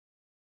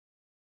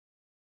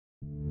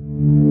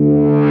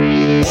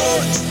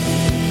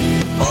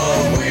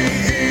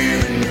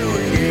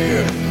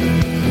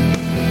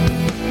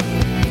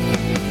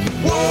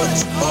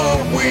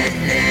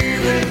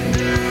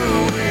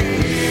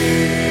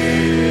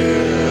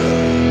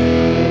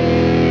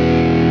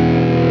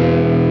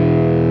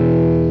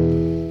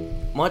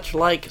much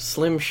like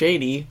Slim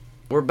Shady,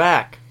 we're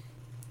back.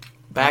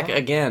 Back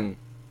again.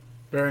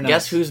 Very nice.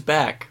 Guess who's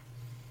back?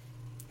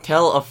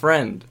 Tell a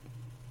friend.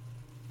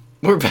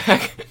 We're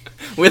back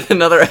with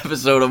another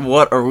episode of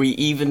What Are We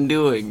Even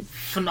Doing?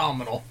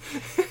 Phenomenal.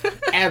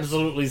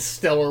 Absolutely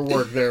stellar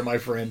work there, my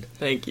friend.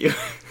 Thank you.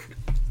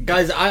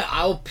 Guys,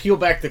 I'll peel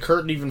back the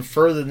curtain even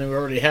further than we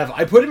already have.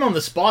 I put him on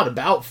the spot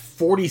about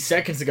 40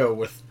 seconds ago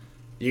with,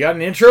 you got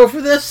an intro for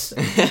this?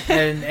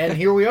 and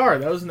here we are.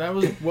 That was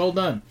well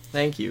done.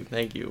 Thank you.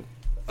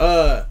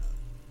 I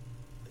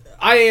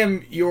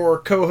am your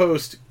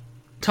co-host,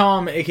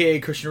 Tom, a.k.a.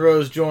 Christian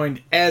Rose,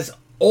 joined, as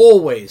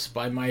always,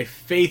 by my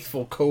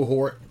faithful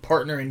cohort,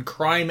 partner in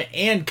crime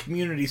and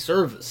community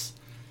service.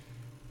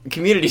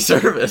 Community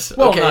service?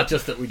 Well, okay. not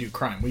just that we do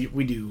crime.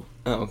 We do...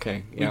 Oh,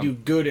 okay. Yeah. We do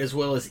good as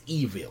well as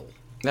evil.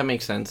 That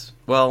makes sense.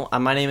 Well,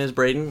 my name is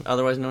Braden,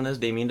 otherwise known as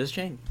Damien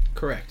Deschain.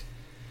 Correct.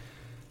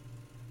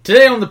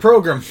 Today on the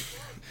program...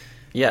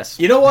 Yes.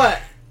 You know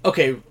what?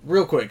 Okay,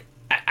 real quick.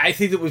 I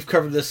think that we've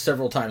covered this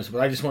several times,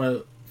 but I just want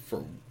to,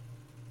 for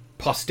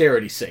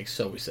posterity's sake,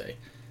 so we say.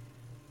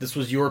 This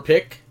was your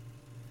pick.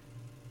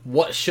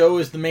 What show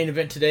is the main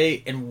event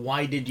today, and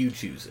why did you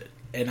choose it?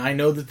 And I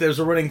know that there's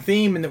a running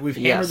theme, and that we've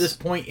hammered this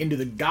point into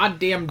the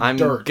goddamn dirt.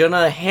 I'm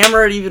gonna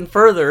hammer it even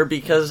further,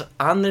 because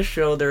on this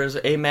show there is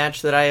a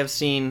match that I have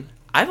seen.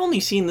 I've only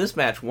seen this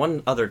match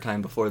one other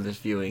time before this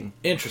viewing.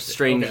 Interesting.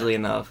 Strangely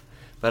enough.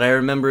 But I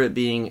remember it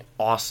being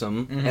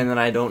awesome, and then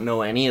I don't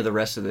know any of the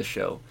rest of the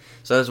show.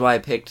 So that's why I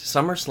picked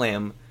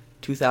SummerSlam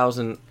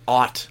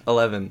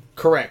 2011.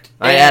 Correct.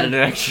 I added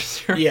an extra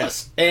zero.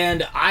 Yes.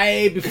 And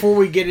before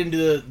we get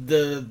into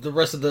the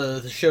rest of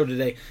the show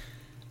today,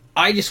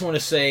 I just want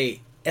to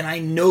say, and I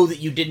know that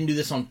you didn't do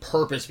this on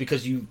purpose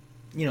because you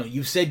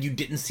said you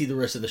didn't see the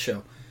rest of the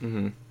show.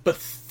 Mm-hmm. But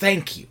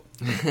thank you.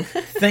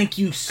 Thank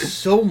you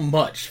so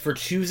much for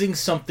choosing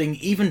something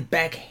even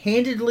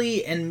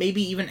backhandedly and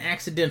maybe even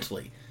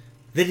accidentally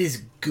that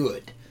is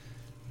good.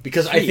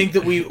 Because I think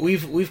that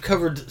we've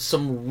covered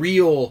some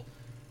real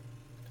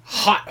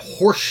hot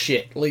horse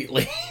shit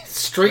lately,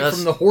 straight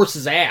from the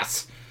horse's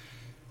ass.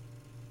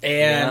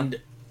 And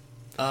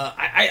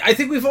I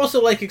think we've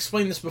also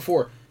explained this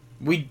before.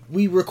 We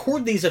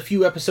record these a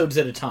few episodes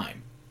at a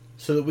time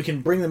so that we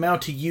can bring them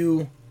out to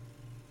you,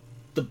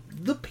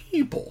 the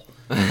people.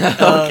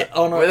 Okay.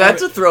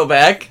 That's a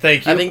throwback.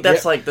 Thank you. I think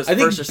that's the first or second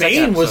episode. I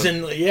think Bane was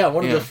in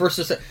one of the first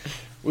or second.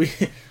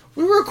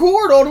 We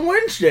record on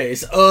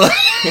Wednesdays.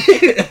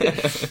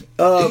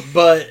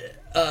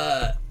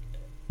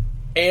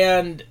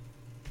 And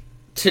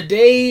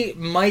today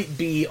might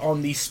be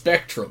on the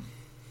spectrum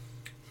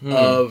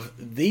of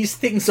these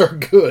things are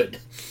good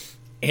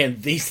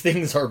and these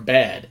things are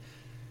bad.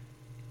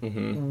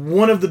 Mm-hmm.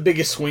 One of the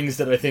biggest swings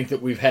that I think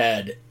that we've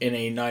had in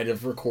a night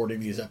of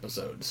recording these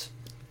episodes.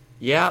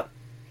 Yeah.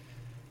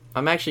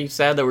 I'm actually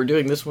sad that we're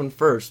doing this one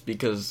first,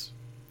 because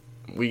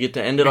we get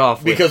to end it off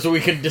with... Because we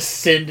can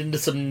descend into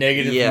some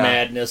negative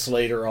madness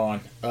later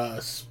on.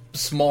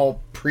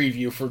 Small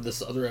preview for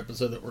this other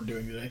episode that we're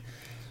doing today.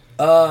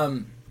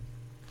 How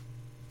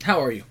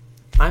are you?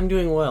 I'm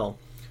doing well.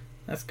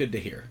 That's good to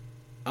hear.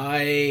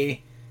 I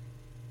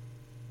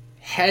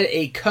had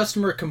a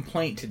customer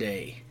complaint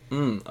today.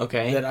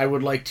 Okay. That I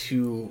would like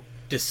to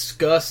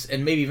discuss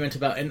and maybe vent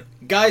about. And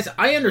guys,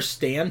 I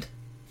understand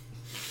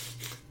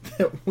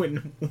that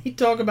when we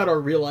talk about our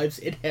real lives,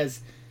 it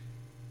has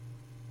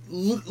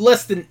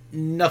less than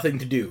nothing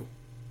to do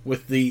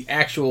with the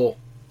actual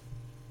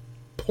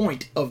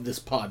point of this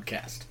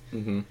podcast.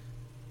 Mm-hmm.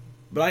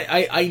 But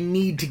I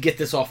need to get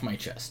this off my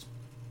chest.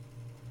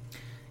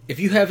 If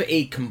you have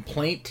a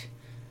complaint,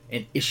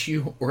 an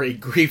issue, or a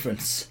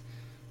grievance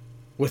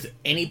with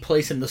any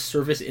place in the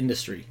service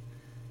industry,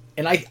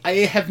 and I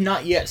have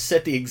not yet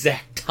set the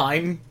exact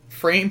time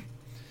frame,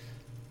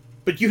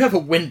 but you have a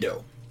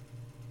window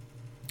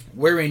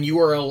wherein you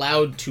are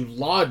allowed to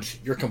lodge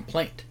your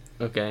complaint.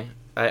 Okay.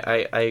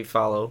 I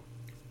follow.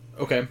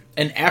 Okay.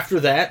 And after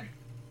that,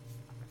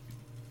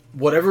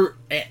 whatever...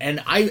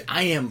 And I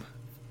am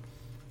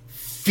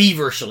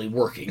feverishly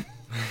working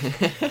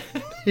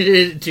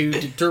to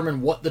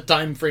determine what the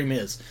time frame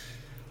is.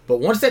 But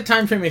once that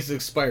time frame is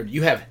expired,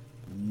 you have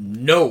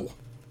no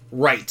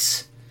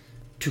rights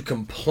to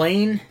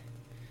complain,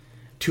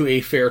 to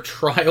a fair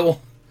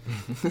trial.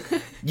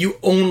 You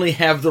only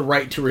have the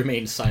right to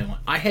remain silent.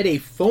 I had a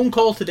phone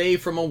call today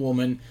from a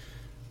woman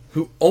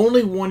who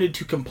only wanted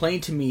to complain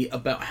to me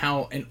about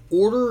how an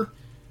order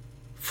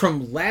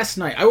from last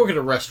night... I work at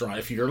a restaurant.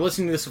 If you're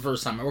listening to this the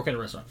first time, I work at a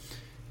restaurant.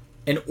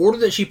 An order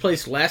that she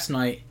placed last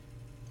night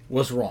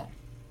was wrong.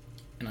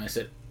 And I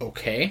said,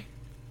 okay.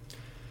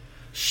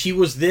 She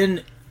was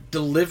then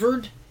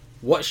delivered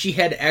what she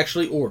had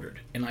actually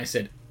ordered. And I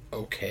said,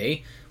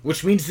 okay.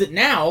 Which means that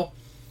now,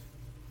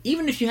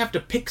 even if you have to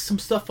pick some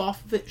stuff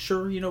off of it,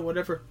 sure,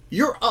 whatever,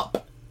 you're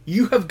up.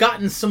 You have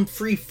gotten some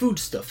free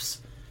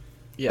foodstuffs.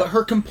 Yeah. But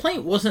her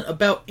complaint wasn't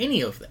about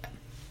any of that.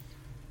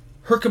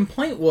 Her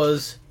complaint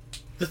was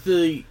that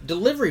the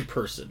delivery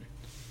person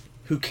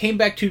who came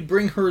back to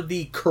bring her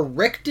the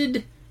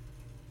corrected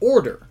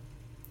order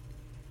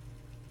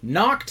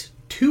knocked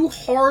too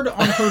hard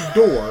on her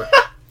door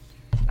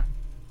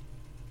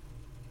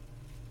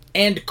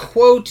and,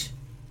 quote,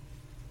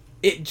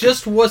 "It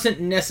just wasn't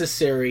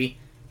necessary.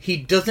 He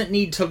doesn't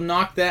need to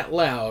knock that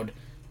loud.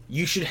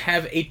 You should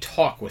have a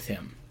talk with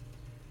him."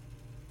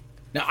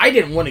 Now, I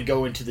didn't want to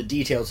go into the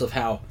details of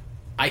how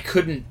I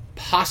couldn't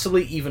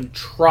possibly even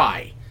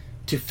try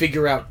to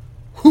figure out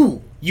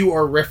who you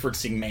are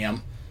referencing,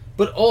 ma'am.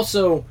 But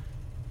also,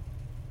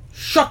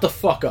 shut the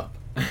fuck up.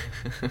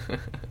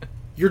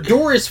 Your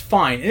door is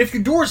fine. And if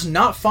your door is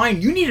not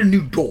fine, you need a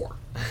new door.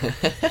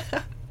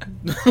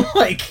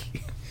 Like,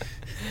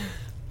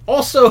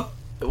 also...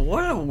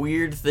 What a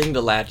weird thing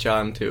to latch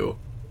on to.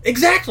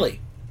 Exactly.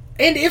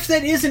 And if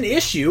that is an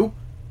issue,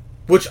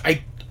 which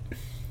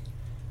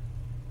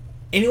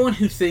anyone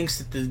who thinks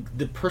that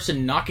the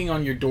person knocking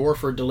on your door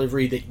for a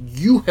delivery that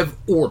you have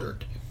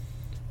ordered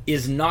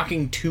is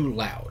knocking too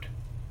loud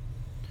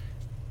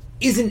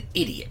is an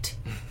idiot.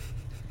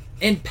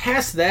 And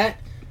past that,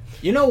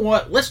 you know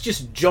what? Let's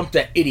just jump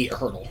that idiot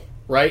hurdle,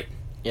 right?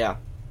 Yeah.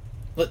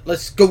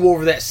 Let's go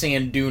over that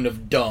sand dune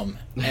of dumb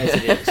as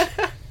it is.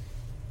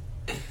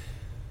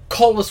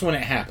 Call us when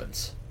it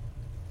happens.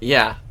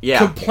 Yeah.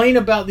 Complain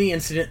about the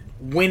incident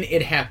when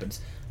it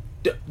happens.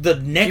 The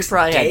next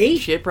day?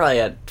 She probably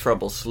had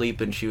trouble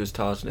sleeping. She was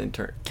tossing and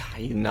turning. God,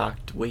 you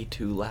knocked way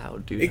too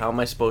loud, dude. How am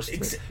I supposed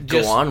to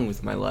go on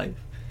with my life?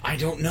 I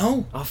don't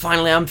know. Oh,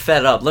 finally, I'm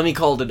fed up. Let me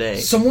call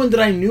today. Someone that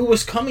I knew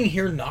was coming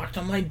here knocked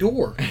on my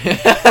door.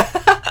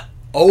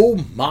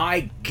 Oh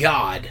my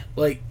god.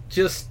 Like,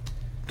 just...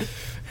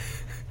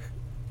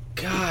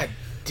 God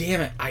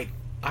damn it.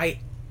 I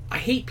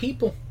hate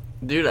people.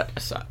 Dude,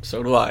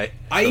 so do I.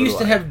 I used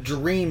to have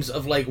dreams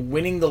of, like,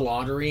 winning the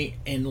lottery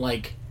and,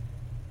 like,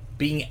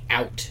 being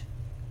out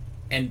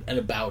and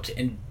about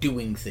and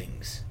doing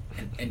things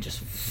and just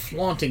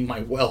flaunting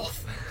my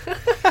wealth.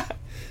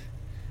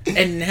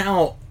 And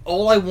now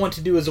all I want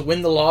to do is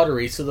win the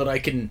lottery so that I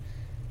can...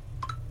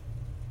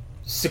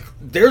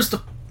 There's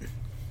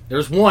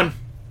one.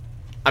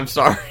 I'm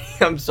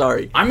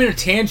sorry. I'm in a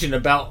tangent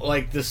about,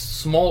 like, this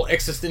small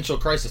existential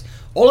crisis.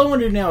 All I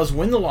want to do now is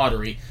win the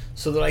lottery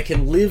so that I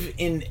can live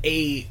in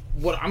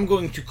what I'm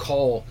going to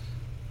call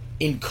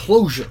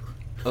enclosure.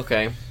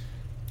 Okay.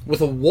 With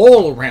a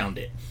wall around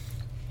it.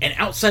 And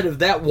outside of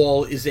that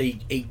wall is a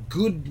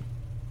good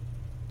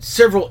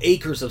several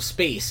acres of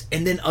space,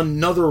 and then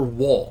another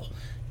wall.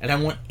 And I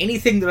want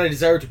anything that I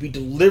desire to be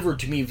delivered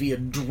to me via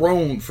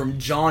drone from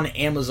John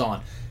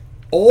Amazon.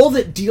 All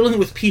that dealing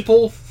with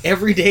people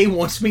every day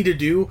wants me to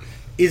do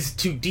is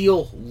to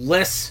deal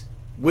less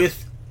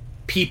with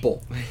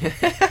people.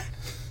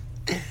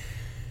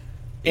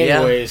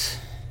 Anyways,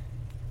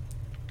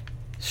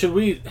 should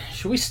we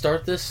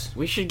start this?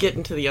 We should get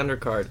into the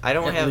undercard. I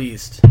don't have... At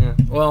least. Yeah.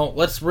 Well,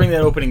 let's ring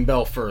that opening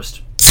bell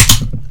first.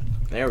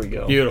 There we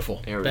go.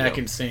 Beautiful. There we Back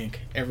go. in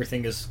sync.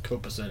 Everything is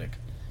copacetic.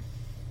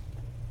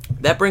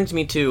 That brings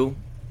me to...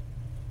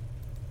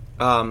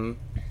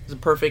 it's a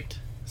perfect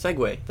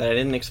segue that I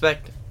didn't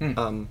expect.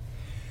 Have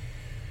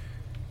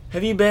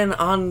you been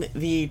on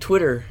the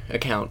Twitter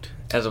account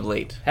as of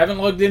late? Haven't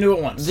logged into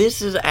it once.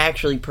 This is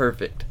actually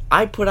perfect.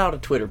 I put out a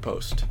Twitter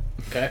post.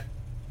 Okay.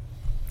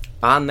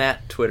 On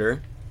that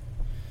Twitter,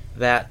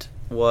 that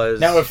was...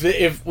 Now,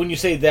 if when you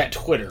say that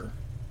Twitter...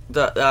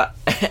 The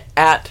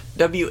at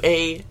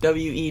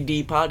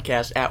WAWED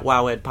podcast, at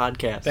WowEd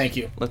podcast. Thank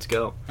you. Let's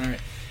go. All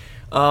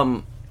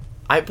right.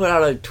 I put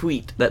out a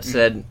tweet that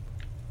said,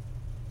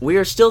 "We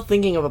are still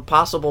thinking of a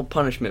possible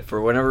punishment for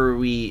whenever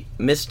we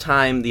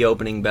mistime the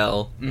opening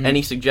bell. Mm-hmm.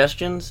 Any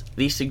suggestions?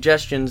 These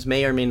suggestions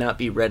may or may not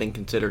be read and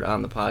considered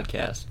on the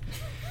podcast."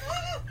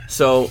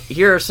 So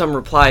here are some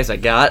replies I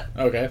got.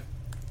 Okay.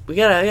 I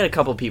got a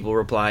couple people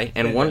reply,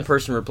 and one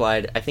person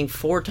replied, I think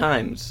 4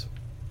 times.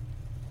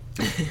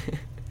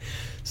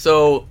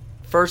 So,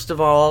 first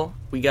of all,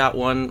 we got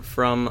one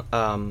from,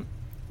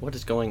 what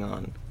is going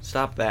on?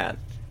 Stop that.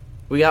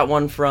 We got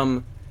one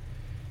from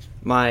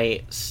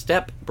my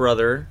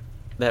stepbrother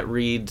that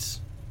reads,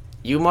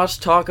 "You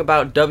must talk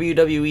about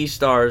WWE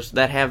stars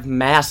that have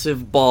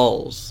massive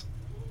balls."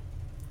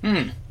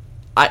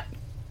 I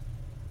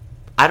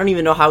don't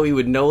even know how he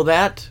would know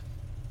that.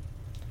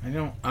 I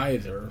don't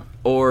either.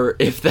 Or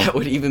if that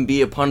would even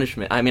be a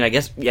punishment. I mean, I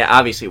guess, yeah,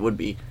 obviously it would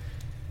be.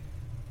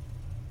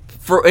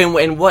 For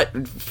in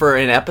what? For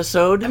an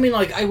episode? I mean,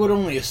 like, I would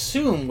only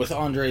assume with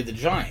Andre the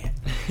Giant.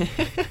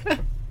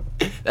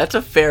 That's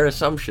a fair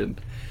assumption.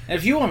 And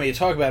if you want me to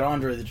talk about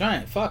Andre the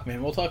Giant, fuck,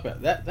 man, we'll talk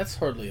about that. That's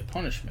hardly a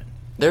punishment.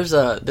 There's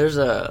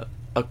a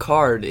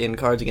card in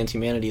Cards Against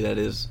Humanity that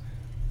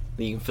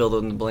you can fill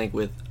in the blank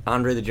with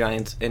Andre the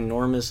Giant's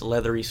enormous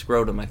leathery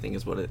scrotum, I think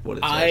is what it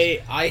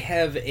says. I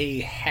have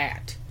a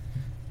hat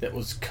that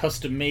was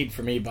custom made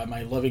for me by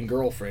my loving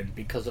girlfriend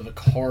because of a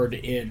card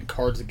in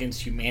Cards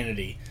Against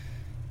Humanity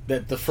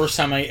that the first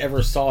time I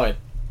ever saw it,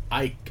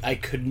 I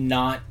could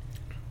not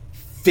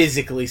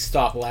physically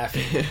stop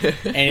laughing.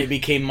 And it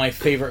became my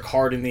favorite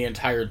card in the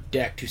entire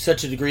deck, to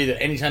such a degree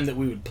that anytime that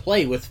we would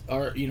play with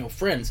our,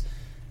 friends,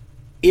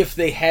 if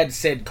they had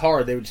said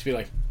card, they would just be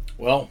like,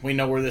 "Well, we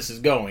know where this is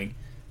going."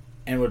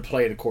 and would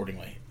play it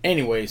accordingly.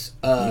 Anyways,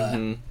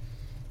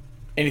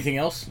 anything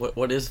else?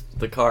 What is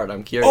the card?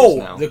 I'm curious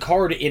now. The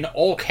card in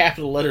all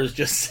capital letters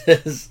just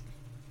says,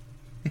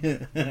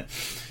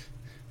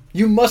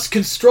 "You must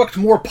construct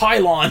more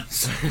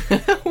pylons."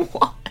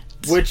 What?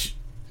 Which,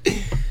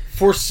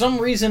 for some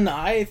reason,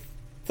 I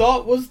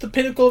thought was the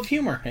pinnacle of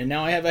humor, and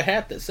now I have a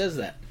hat that says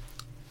that.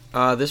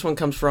 This one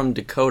comes from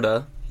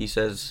Dakota. He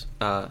says,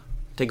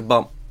 "Take a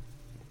bump."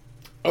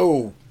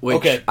 Oh, Which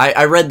okay.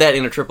 I read that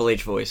in a Triple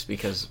H voice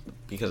because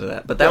of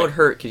that. But that Right. would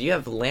hurt because you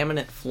have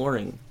laminate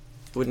flooring.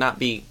 It would not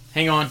be.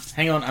 Hang on.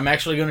 I'm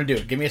actually going to do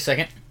it. Give me a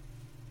second.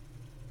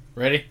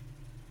 Ready?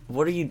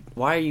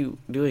 Why are you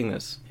doing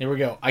this? Here we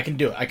go. I can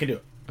do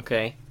it.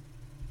 Okay.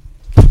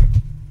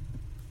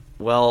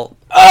 Well.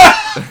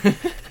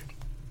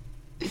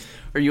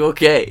 Are you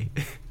okay?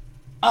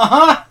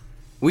 Uh-huh.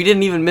 We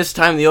didn't even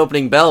mistime the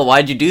opening bell.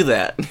 Why'd you do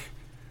that?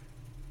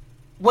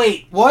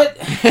 Wait, what?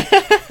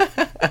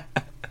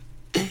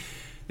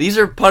 These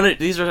are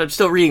I'm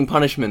still reading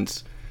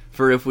punishments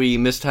for if we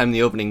mistime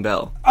the opening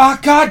bell. Oh,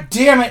 God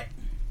damn it.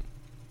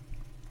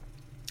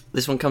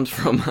 This one comes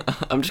from.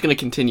 I'm just gonna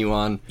continue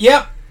on.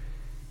 Yep.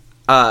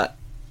 Fuck!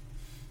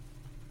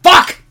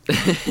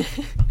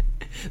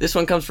 This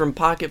one comes from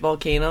Pocket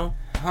Volcano.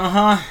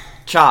 Uh-huh.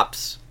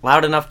 Chops.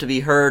 Loud enough to be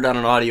heard on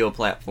an audio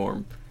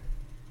platform.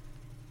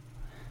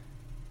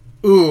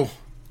 Ooh.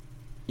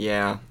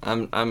 Yeah,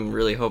 I'm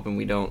really hoping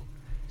we don't.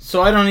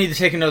 So I don't need to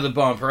take another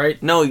bump,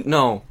 right? No.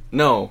 Do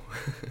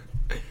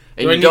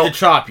I need to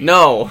chop you?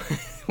 No.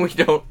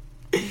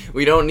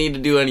 We don't need to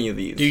do any of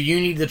these. Do you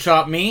need to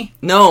chop me?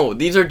 No,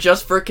 these are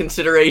just for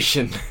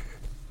consideration.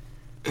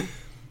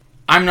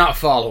 I'm not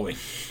following.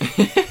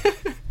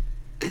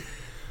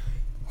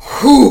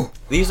 Whew.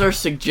 These are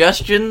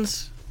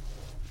suggestions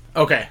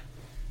Okay.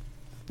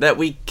 that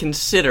we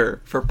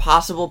consider for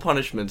possible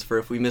punishments for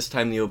if we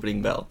mistime the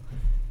opening bell.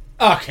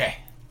 Okay.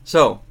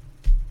 So,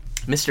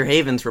 Mr.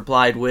 Havens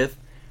replied with,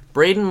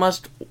 Braden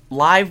must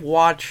live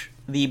watch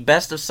the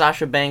Best of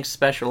Sasha Banks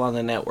special on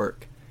the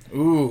network.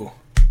 Ooh.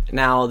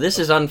 Now, this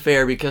is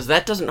unfair because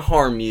that doesn't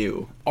harm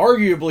you.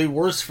 Arguably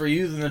worse for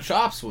you than the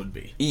chops would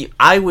be.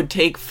 I would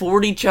take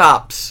 40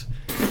 chops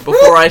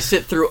before I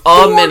sit through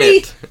a 40?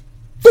 minute.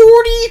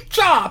 40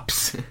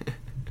 chops!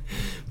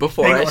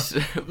 Before Hang I...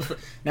 on.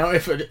 Now,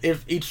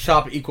 if each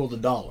chop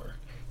equaled $1.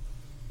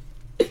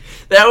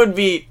 That would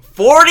be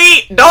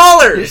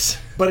 $40!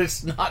 But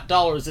it's not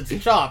dollars, it's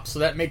chops, so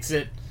that makes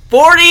it...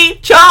 40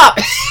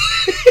 chops!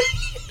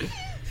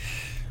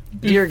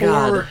 Dear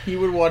God. Before he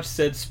would watch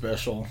said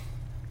special.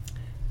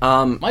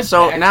 My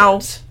So back now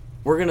hurts.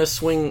 we're going to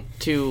swing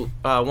to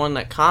one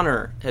that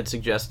Connor had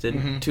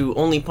suggested to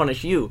only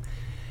punish you.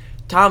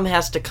 Tom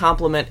has to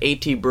compliment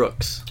A.T.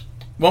 Brooks.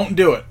 Won't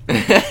do it.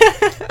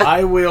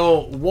 I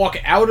will walk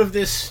out of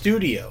this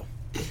studio.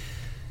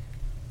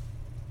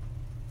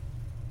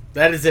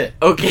 That is it.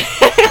 Okay.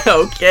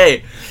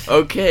 Okay.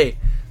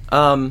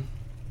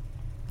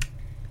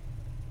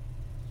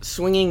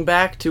 Swinging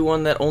back to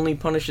one that only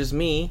punishes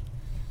me,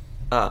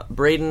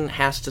 Braden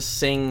has to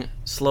sing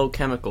Slow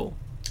Chemical.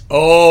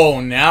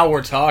 Oh, now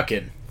we're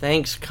talking.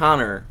 Thanks,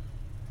 Connor.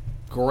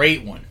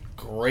 Great one.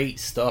 Great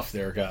stuff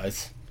there,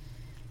 guys.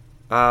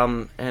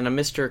 And a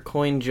Mr.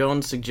 Coin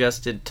Jones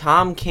suggested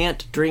Tom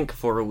can't drink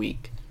for a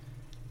week.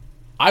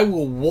 I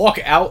will walk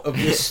out of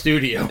this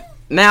studio.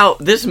 Now,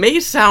 this may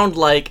sound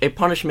like a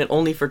punishment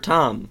only for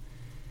Tom,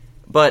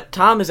 but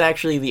Tom is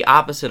actually the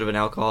opposite of an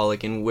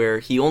alcoholic in where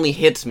he only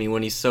hits me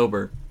when he's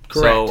sober.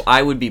 Correct. So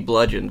I would be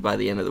bludgeoned by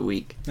the end of the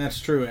week. That's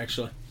true,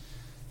 actually.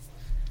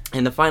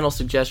 And the final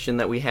suggestion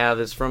that we have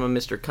is from a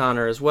Mr.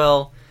 Connor as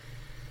well.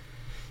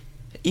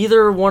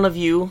 Either one of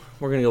you,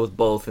 we're going to go with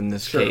both in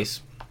this case,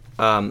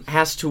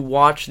 has to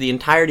watch the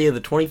entirety of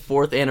the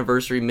 24th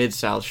anniversary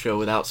Mid-South show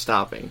without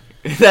stopping.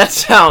 That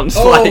sounds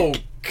like... Oh,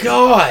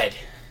 God!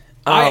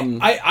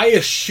 I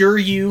assure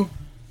you,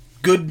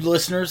 good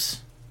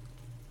listeners,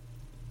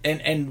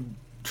 and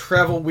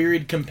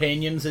travel-wearied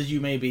companions as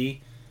you may be,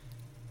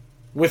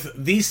 with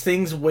these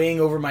things weighing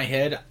over my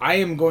head, I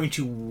am going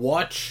to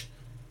watch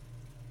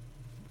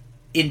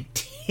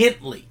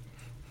intently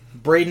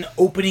Braden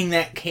opening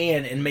that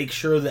can and make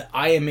sure that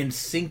I am in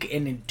sync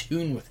and in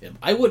tune with him.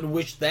 I wouldn't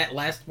wish that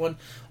last one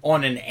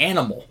on an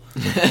animal.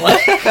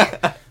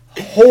 Like,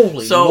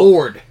 holy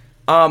Lord.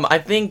 I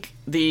think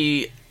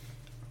the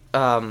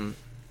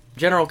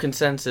general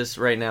consensus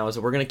right now is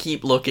that we're going to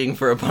keep looking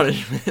for a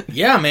punishment.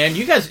 Yeah, man,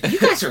 you guys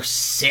are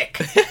sick.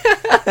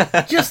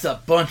 Just a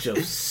bunch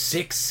of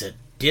sick,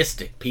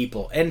 sadistic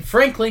people. And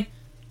frankly,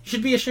 you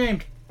should be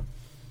ashamed.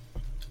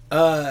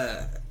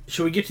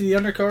 Should we get to the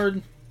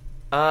undercard?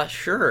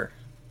 Sure.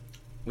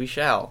 We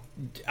shall.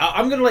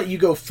 I'm going to let you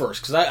go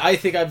first, because I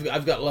think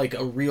I've got like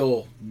a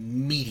real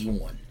meaty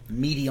one.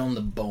 Meaty on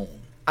the bone.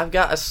 I've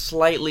got a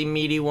slightly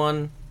meaty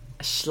one.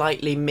 A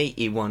slightly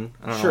meaty one.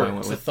 I don't know Sure, what I went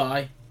it's a with.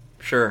 thigh.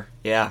 Sure,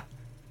 yeah.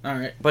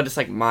 Alright. But it's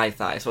like my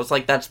thigh, so it's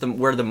like that's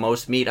where the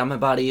most meat on my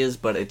body is,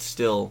 but it's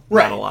still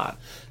Right. not a lot.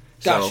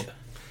 Gotcha.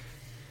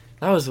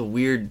 That was a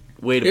weird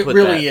way to It put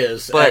really that.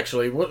 is, But,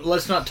 actually.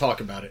 Let's not talk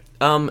about it.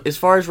 as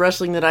far as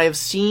wrestling that I have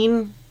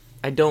seen,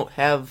 I don't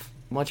have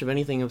much of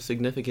anything of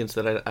significance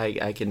that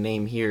I can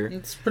name here.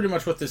 It's pretty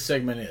much what this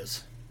segment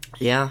is.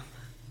 Yeah.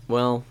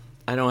 Well,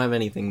 I don't have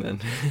anything then.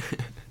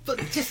 But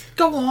just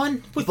go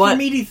on with But your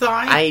meaty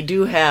thigh. I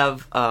do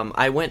have,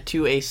 I went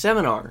to a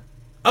seminar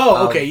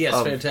Oh, okay, yes,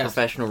 of fantastic.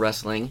 professional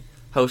wrestling,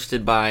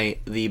 hosted by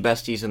the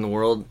besties in the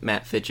world,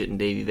 Matt Fitchett and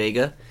Davey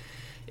Vega.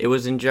 It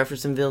was in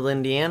Jeffersonville,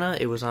 Indiana.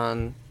 It was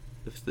on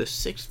the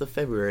 6th of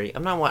February. I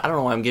don't know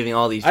why I'm giving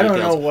all these I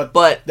details. don't know what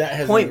but that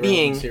has point any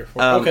being, relevance here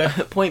for.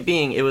 Okay. point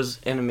being, it was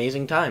an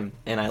amazing time,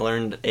 and I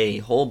learned a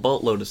whole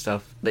boatload of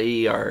stuff.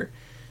 They are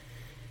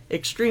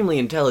extremely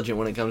intelligent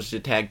when it comes to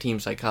tag team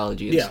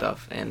psychology and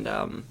stuff, and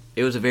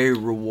it was a very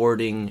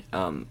rewarding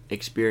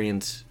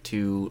experience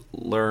to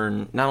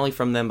learn, not only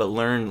from them, but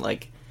learn,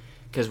 like,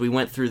 because we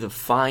went through the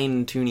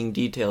fine-tuning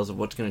details of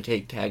what's going to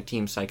take tag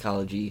team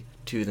psychology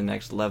to the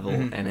next level,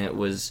 and it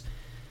was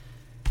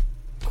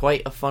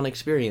quite a fun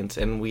experience.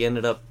 And we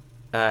ended up,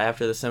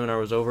 after the seminar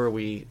was over,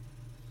 we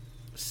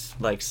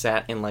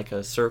sat in like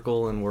a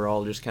circle, and we're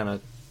all just kind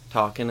of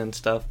talking and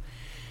stuff.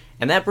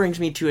 And that brings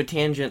me to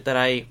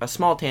a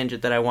small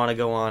tangent that I want to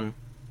go on.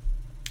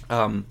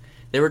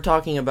 They were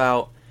talking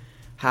about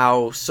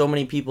how so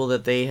many people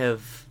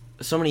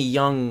so many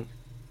young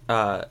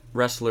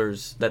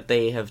wrestlers that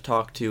they have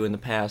talked to in the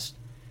past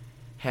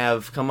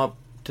have come up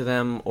to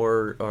them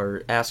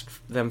or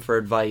asked them for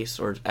advice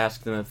or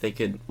asked them if they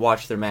could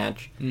watch their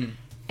match.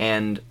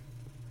 And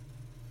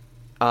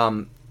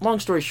long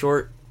story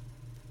short,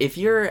 if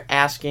you're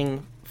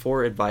asking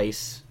for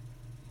advice,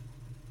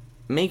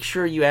 make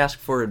sure you ask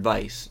for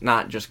advice,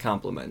 not just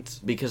compliments,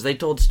 because they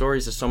told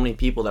stories of so many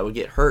people that would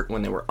get hurt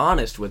when they were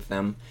honest with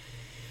them.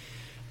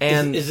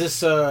 And is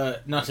this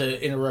not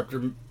to interrupt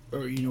or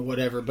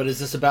whatever, but is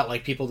this about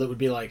like people that would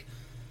be like,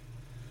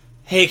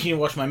 hey, can you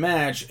watch my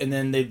match? And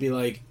then they'd be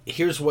like,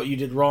 here's what you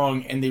did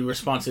wrong, and the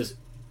response is,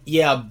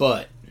 yeah,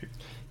 but.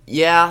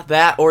 Yeah,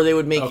 that, or they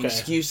would make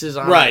excuses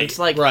on right, it. It's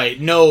like, right,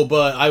 no,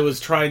 but I was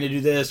trying to do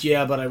this,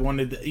 yeah, but I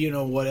wanted,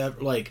 whatever,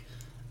 like.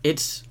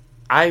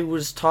 I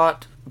was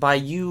taught by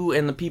you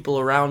and the people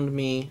around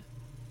me,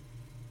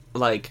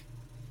 like,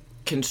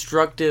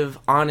 constructive,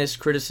 honest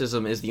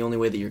criticism is the only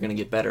way that you're going to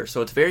get better.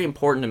 So it's very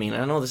important to me, and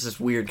I know this is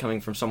weird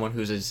coming from someone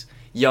who's as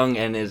young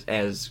and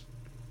as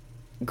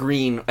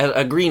green,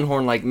 a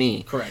greenhorn like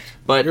me. Correct.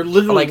 But you're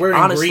literally wearing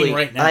honestly, green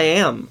right now. I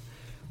am.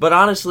 But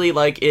honestly,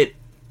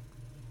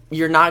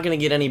 you're not going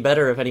to get any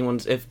better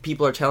if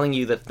people are telling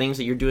you that things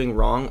that you're doing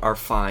wrong are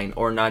fine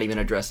or not even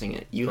addressing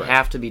it. You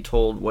have to be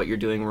told what you're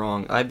doing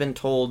wrong. I've been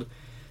told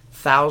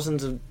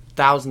thousands of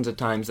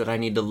times that I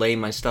need to lay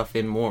my stuff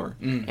in more,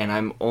 and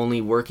I'm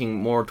only working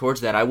more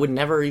towards that. I would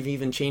never have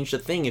even changed a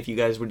thing if you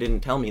guys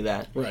didn't tell me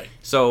that. Right.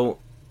 So,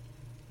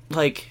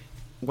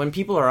 when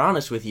people are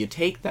honest with you,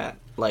 take that.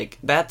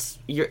 That's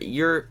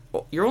you're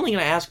only going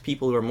to ask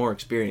people who are more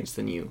experienced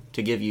than you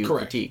to give you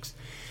critiques.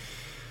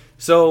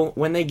 So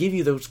when they give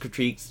you those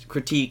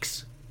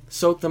critiques,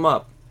 soak them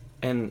up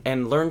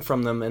and learn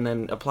from them, and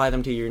then apply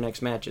them to your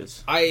next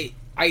matches.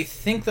 I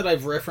think that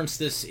I've referenced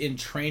this in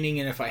training,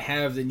 and if I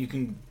have, then you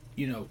can,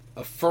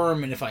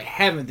 affirm, and if I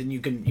haven't, then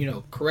you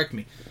can, correct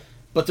me.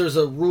 But there's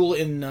a rule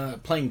in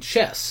playing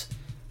chess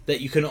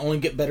that you can only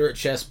get better at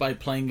chess by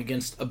playing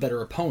against a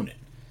better opponent.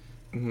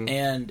 Mm-hmm.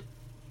 And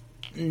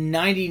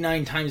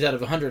 99 times out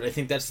of 100, I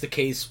think that's the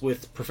case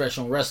with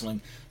professional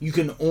wrestling. You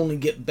can only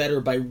get better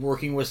by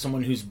working with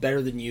someone who's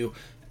better than you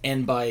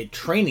and by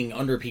training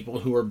under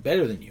people who are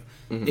better than you.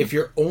 Mm-hmm. If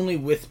you're only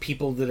with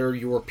people that are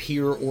your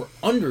peer or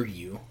under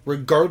you,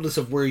 regardless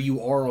of where you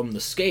are on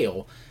the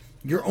scale,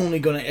 you're only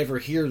going to ever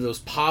hear those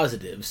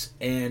positives,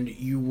 and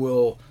you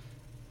will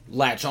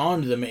latch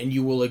on to them, and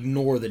you will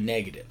ignore the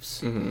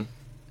negatives. Mm-hmm.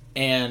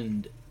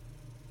 And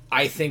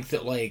I think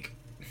that,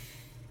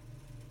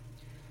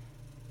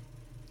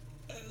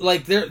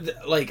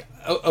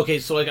 okay,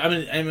 so I'm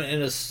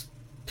in a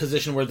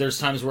position where there's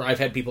times where I've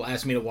had people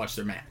ask me to watch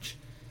their match,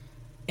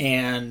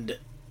 and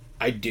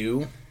I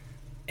do,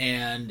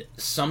 and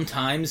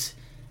sometimes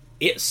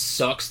it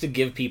sucks to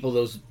give people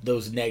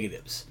those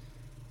negatives.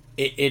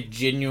 It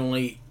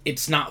genuinely,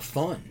 it's not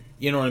fun.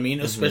 You know what I mean?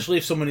 Mm-hmm. Especially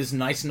if someone is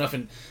nice enough,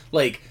 and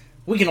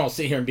we can all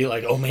sit here and be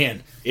like, oh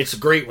man, it's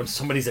great when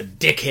somebody's a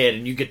dickhead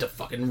and you get to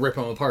fucking rip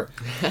them apart.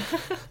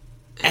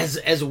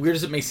 As weird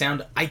as it may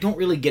sound, I don't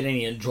really get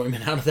any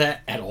enjoyment out of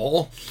that at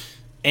all.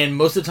 And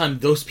most of the time,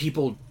 those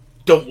people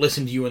don't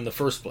listen to you in the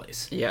first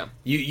place. Yeah.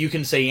 You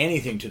can say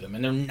anything to them,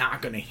 and they're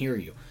not going to hear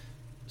you.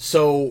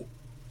 So,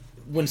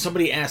 when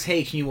somebody asks,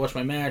 hey, can you watch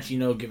my match,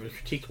 give a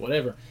critique,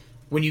 whatever,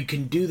 when you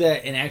can do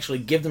that and actually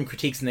give them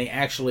critiques and they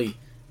actually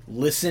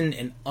listen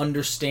and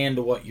understand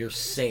what you're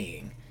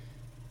saying,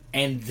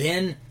 and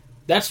then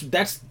that's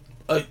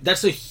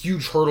a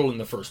huge hurdle in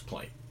the first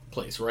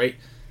place, right?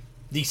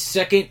 The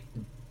second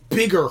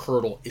bigger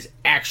hurdle is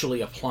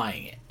actually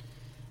applying it.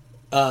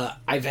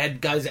 I've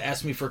had guys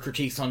ask me for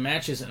critiques on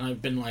matches, and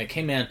I've been like,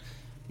 hey man,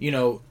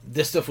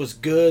 this stuff was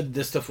good,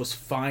 this stuff was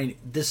fine,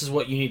 this is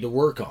what you need to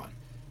work on.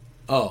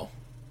 oh,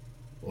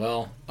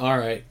 well, all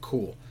right,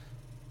 cool.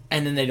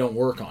 And then they don't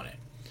work on it.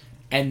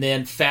 And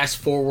then fast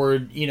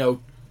forward,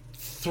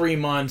 3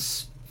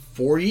 months,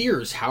 4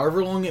 years,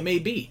 however long it may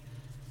be.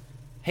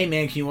 Hey,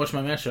 man, can you watch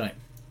my match tonight?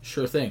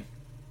 Sure thing.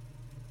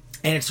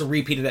 And it's a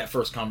repeat of that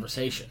first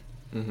conversation.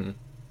 Mm-hmm.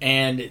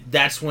 And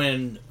that's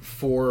when,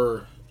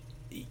 for,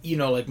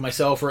 like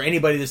myself or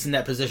anybody that's in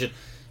that position,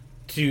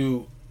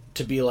 to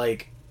be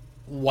like,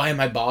 why am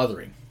I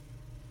bothering?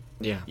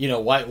 Yeah.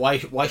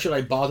 Why should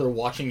I bother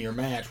watching your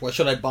match? Why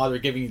should I bother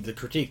giving you the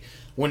critique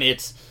when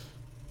it's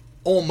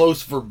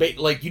almost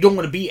verbatim? Like, you don't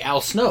want to be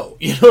Al Snow.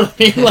 You know what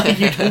I mean? Like,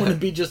 you don't want to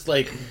be just,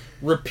 like,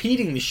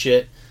 repeating the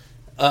shit,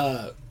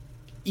 over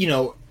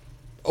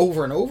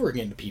and over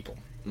again to people.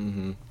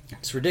 Mm-hmm.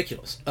 It's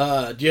ridiculous.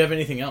 Do you have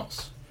anything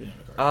else?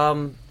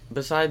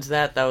 Besides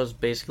that was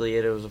basically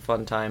it. It was a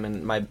fun time,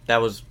 and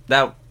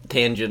that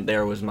tangent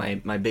there was my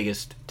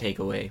biggest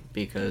takeaway,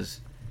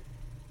 because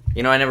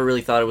I never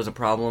really thought it was a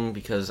problem,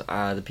 because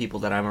the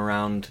people that I'm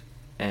around,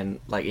 and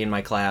like in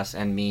my class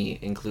and me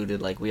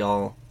included, like we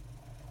all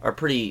are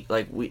pretty,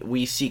 like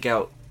we seek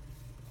out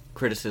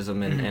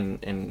criticism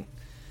and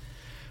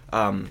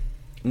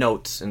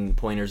notes and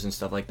pointers and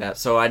stuff like that.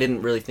 So I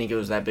didn't really think it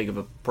was that big of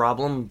a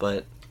problem,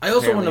 but I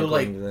also want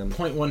to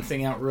point one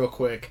thing out real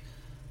quick.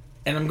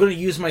 And I'm going to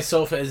use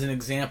myself as an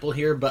example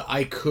here, but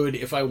I could,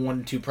 if I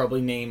wanted to,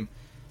 probably name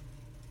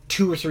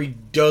 2 or 3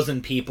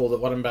 dozen people that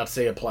what I'm about to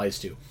say applies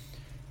to.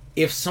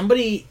 If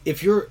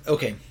you're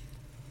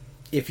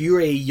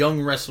a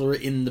young wrestler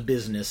in the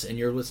business and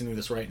you're listening to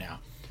this right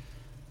now,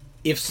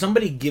 if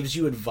somebody gives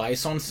you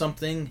advice on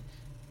something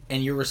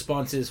and your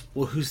response is,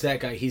 well, who's that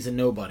guy? He's a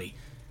nobody.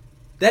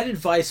 That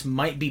advice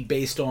might be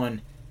based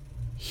on,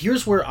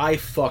 here's where I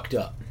fucked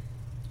up.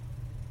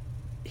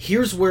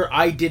 Here's where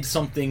I did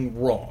something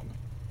wrong.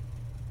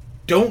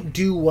 Don't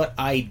do what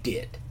I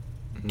did.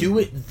 Mm-hmm. Do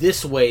it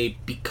this way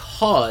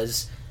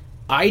because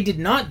I did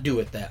not do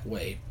it that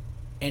way.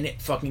 And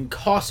it fucking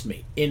cost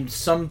me in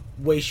some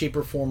way, shape,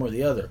 or form or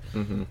the other.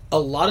 Mm-hmm. A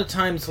lot of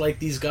times, like,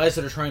 these guys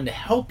that are trying to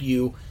help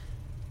you,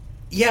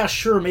 yeah,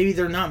 sure, maybe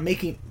they're not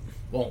making...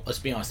 Well, let's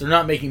be honest, they're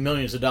not making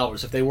millions of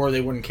dollars. If they were,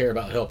 they wouldn't care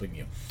about helping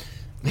you.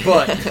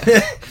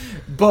 But,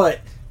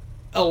 but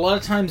a lot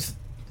of times,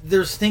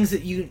 there's things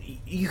that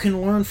you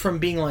can learn from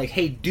being like,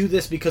 hey, do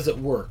this because it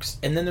works.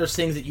 And then there's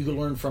things that you can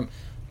learn from,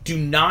 do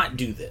not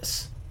do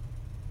this.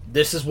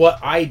 This is what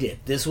I did.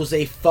 This was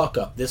a fuck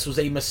up. This was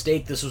a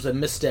mistake. This was a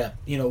misstep.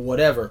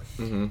 Whatever.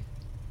 Mm-hmm.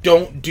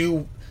 Don't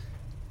do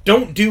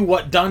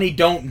what Donnie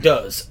Don't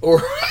does.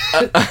 Or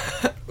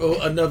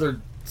another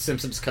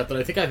Simpsons cut that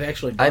I think I've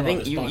actually done. I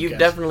think you've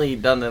definitely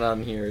done it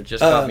on here. It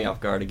just caught me off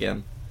guard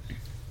again.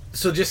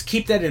 So just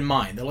keep that in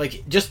mind.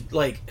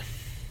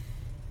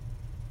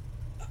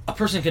 A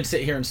person can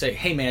sit here and say,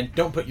 hey man,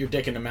 don't put your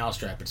dick in a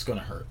mousetrap, it's going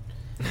to hurt.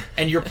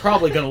 And you're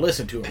probably going to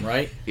listen to him,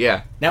 right?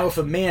 Yeah. Now if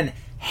a man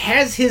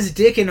has his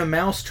dick in a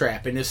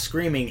mousetrap and is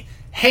screaming,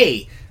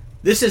 hey,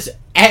 this is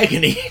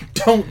agony,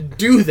 don't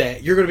do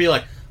that, you're going to be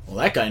like, well,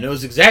 that guy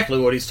knows exactly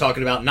what he's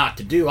talking about not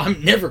to do.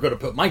 I'm never going to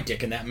put my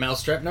dick in that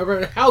mousetrap, no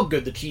matter how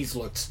good the cheese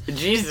looks.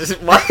 Jesus,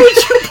 why would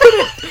you put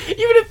it...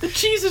 Even if the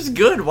cheese is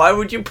good, why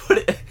would you put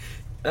it...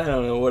 I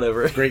don't know,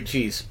 whatever. Great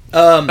cheese.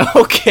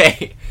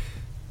 Okay.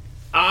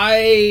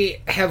 I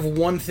have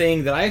one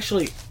thing that I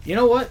actually... You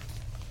know what?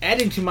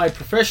 Adding to my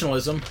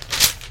professionalism...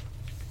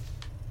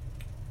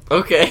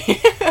 Okay.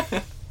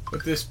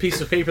 With this piece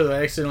of paper that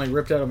I accidentally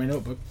ripped out of my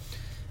notebook.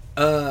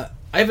 I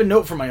have a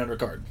note for my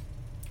undercard.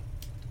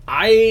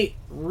 I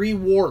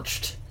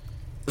rewatched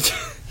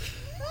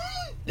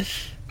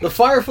the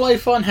Firefly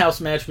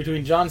Funhouse match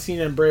between John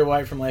Cena and Bray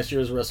Wyatt from last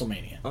year's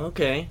WrestleMania.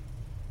 Okay.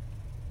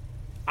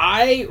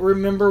 I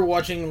remember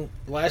watching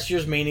last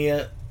year's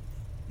Mania,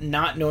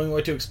 not knowing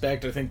what to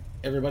expect. I think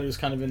everybody was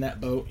kind of in that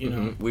boat, you know.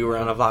 Mm-hmm. We were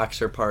on a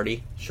Voxer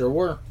party. Sure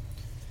were.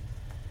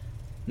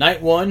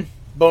 Night 1,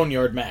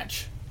 Boneyard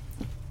match.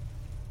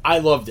 I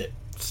loved it.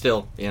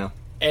 Still, yeah.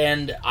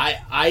 And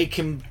I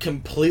can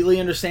completely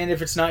understand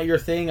if it's not your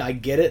thing. I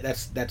get it.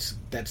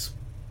 That's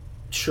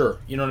sure.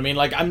 You know what I mean?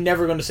 Like, I'm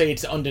never going to say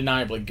it's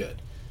undeniably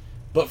good.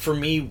 But for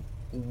me,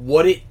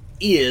 what it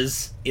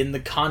is in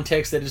the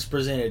context that is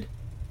presented,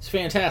 it's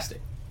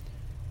fantastic.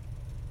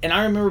 And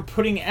I remember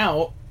putting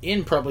out,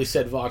 in probably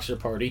said Voxer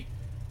party,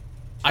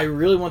 I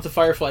really want the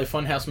Firefly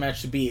Funhouse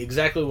match to be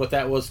exactly what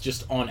that was,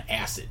 just on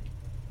acid.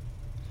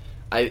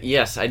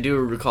 Yes, I do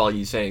recall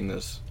you saying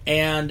this.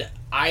 And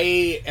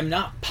I am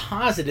not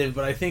positive,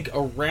 but I think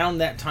around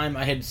that time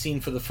I had seen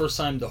for the first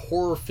time the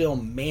horror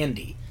film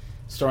Mandy,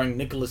 starring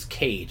Nicolas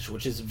Cage,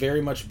 which is very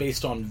much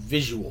based on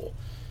visual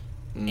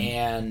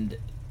and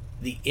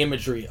the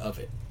imagery of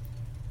it.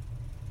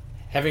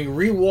 Having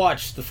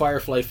rewatched the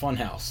Firefly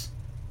Funhouse,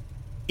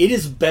 it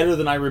is better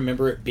than I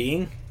remember it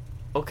being.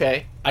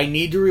 Okay. I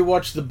need to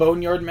rewatch the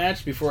Boneyard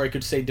match before I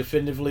could say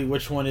definitively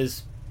which one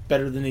is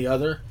better than the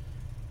other.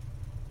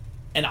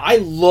 And I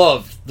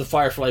loved the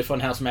Firefly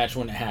Funhouse match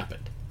when it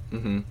happened.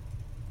 Mm-hmm.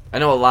 I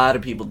know a lot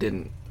of people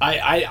didn't.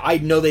 I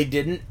know they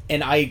didn't,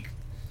 and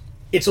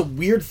it's a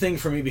weird thing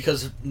for me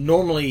because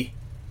normally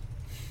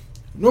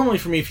normally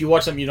for me, if you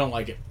watch something you don't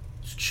like it,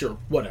 sure,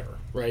 whatever,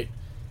 right?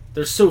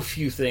 There's so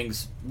few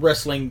things,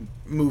 wrestling,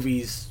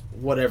 movies,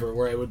 whatever,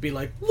 where I would be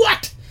like,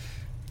 what?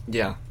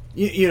 Yeah.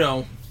 You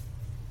know,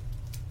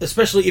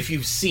 especially if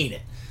you've seen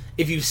it.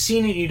 If you've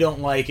seen it and you don't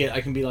like it,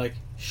 I can be like,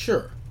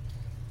 sure.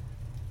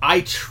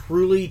 I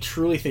truly,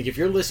 truly think if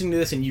you're listening to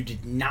this and you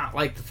did not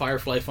like the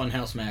Firefly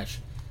Funhouse match,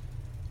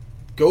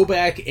 go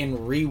back and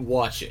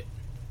rewatch it.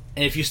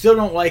 And if you still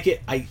don't like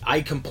it,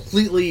 I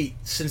completely,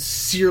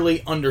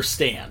 sincerely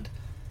understand.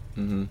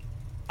 Mm-hmm.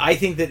 I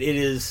think that it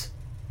is...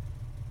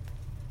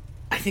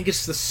 I think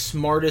it's the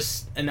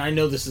smartest... And I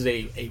know this is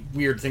a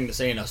weird thing to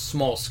say in a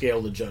small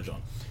scale to judge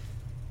on.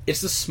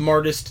 It's the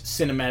smartest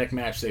cinematic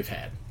match they've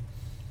had.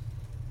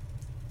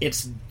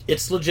 It's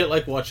legit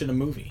like watching a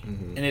movie.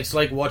 Mm-hmm. And it's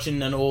like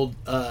watching an old...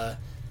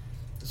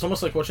 it's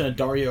almost like watching a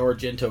Dario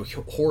Argento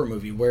horror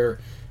movie where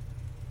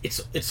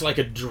it's like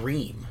a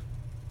dream.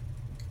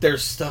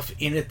 There's stuff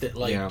in it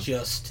that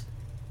just...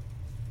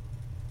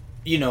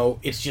 You know,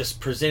 it's just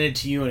presented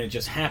to you and it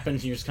just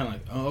happens and you're just kind of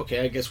like, oh,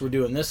 okay, I guess we're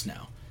doing this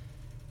now.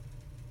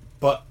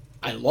 But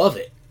I love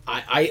it.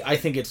 I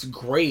think it's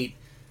great.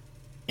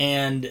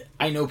 And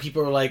I know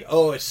people are like,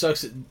 oh, it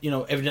sucks that,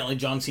 evidently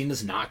John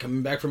Cena's not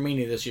coming back from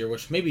Mania this year,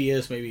 which maybe he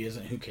is, maybe he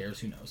isn't. Who cares?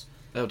 Who knows?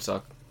 That would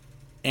suck.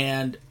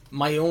 And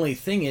my only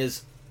thing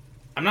is,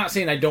 I'm not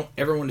saying I don't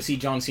ever want to see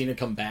John Cena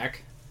come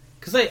back,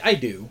 because I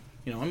do.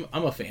 I'm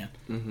a fan.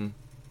 Mm-hmm.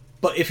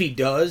 But if he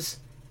does,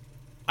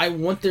 I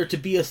want there to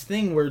be a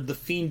thing where the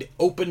Fiend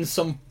opens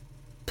some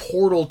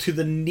portal to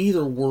the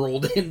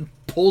Netherworld and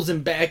pulls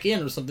him back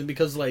in or something,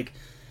 because, like,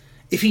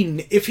 if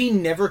he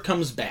never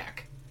comes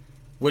back,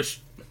 which...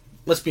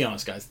 Let's be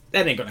honest, guys.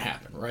 That ain't gonna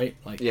happen, right?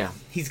 Like, yeah,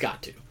 he's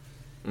got to.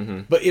 Mm-hmm.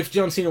 But if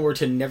John Cena were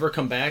to never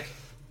come back,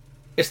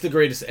 it's the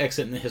greatest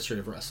exit in the history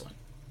of wrestling,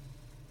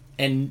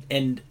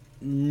 and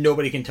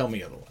nobody can tell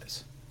me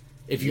otherwise.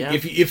 If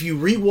you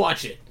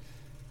rewatch it,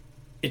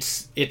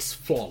 it's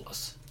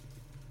flawless.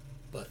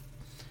 But,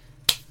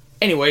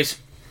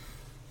 anyways,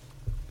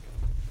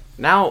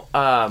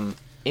 now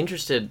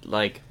interested.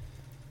 Like,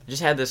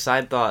 just had this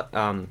side thought.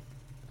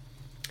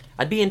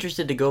 I'd be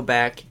interested to go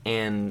back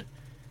and.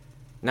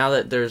 Now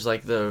that there's,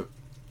 like, the,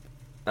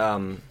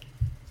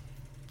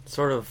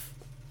 sort of,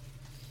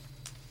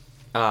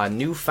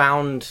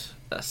 newfound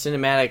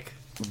cinematic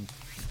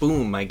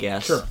boom, I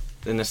guess. Sure.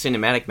 In the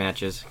cinematic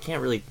matches.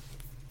 Can't really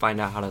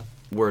find out how to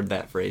word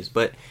that phrase.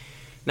 But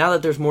now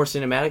that there's more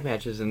cinematic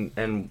matches,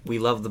 and we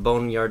love the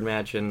Boneyard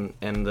match and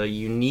the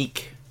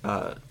unique,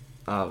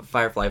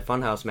 Firefly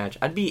Funhouse match,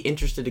 I'd be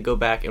interested to go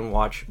back and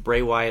watch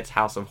Bray Wyatt's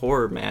House of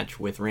Horror match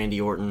with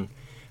Randy Orton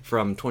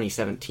from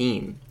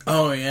 2017.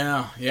 Oh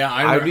yeah.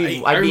 I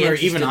remember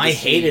even I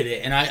hated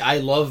it, and I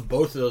love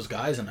both of those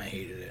guys, and I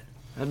hated it.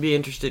 I'd be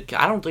interested.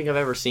 I don't think I've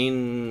ever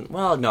seen.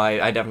 Well, no,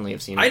 I definitely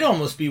have seen it. I'd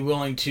almost be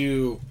willing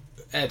to,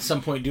 at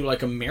some point, do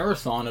like a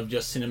marathon of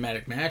just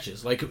cinematic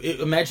matches. Like,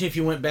 imagine if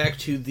you went back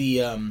to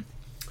the,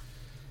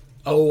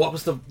 what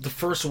was the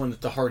first one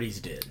that the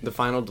Hardys did? The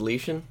Final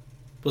Deletion?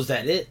 Was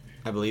that it?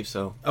 I believe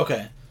so.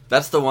 Okay.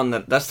 That's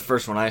the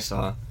first one I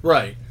saw.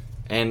 Right.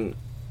 And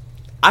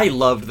I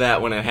loved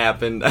that when it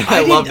happened.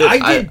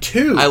 I did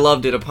too. I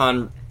loved it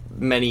upon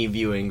many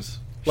viewings.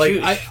 Like,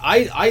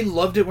 I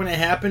loved it when it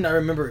happened. I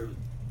remember,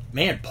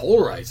 man,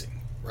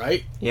 polarizing,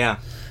 right? Yeah.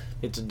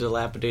 It's a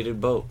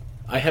dilapidated boat.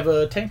 I have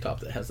a tank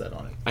top that has that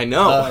on it. I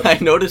know. I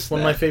noticed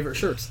one of my favorite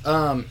shirts.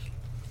 But,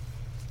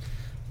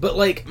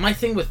 like, my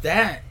thing with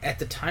that, at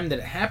the time that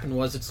it happened,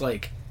 was it's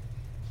like,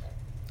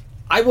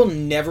 I will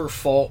never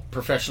fault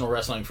professional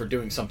wrestling for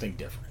doing something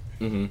different.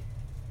 Mm-hmm.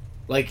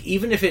 Like,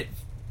 even if it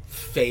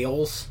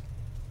fails,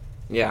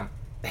 yeah,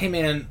 hey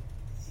man,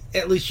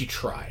 at least you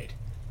tried.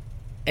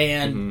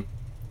 And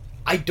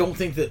I don't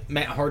think that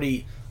Matt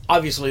Hardy,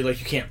 obviously, like,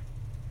 you can't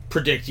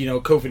predict,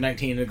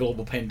 COVID-19 and a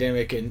global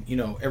pandemic and,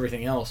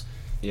 everything else.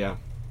 Yeah.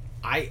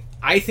 I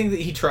think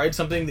that he tried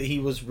something that he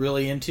was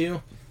really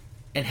into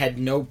and had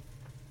no...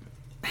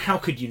 How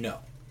could you know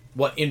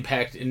what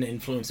impact and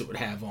influence it would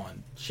have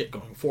on shit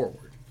going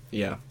forward?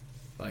 Yeah.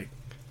 Like,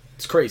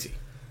 it's crazy.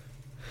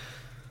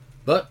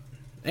 But,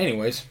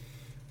 anyways...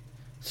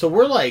 So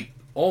we're like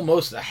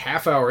almost a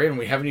half hour in.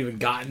 We haven't even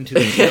gotten to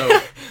the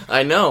show.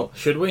 I know.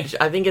 Should we?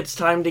 I think it's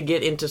time to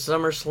get into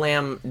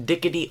SummerSlam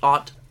Dickety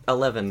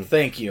 11.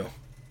 Thank you.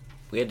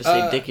 We had to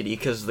say Dickety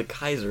because the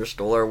Kaiser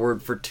stole our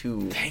word for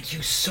two. Thank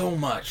you so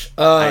much.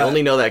 I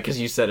only know that because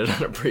you said it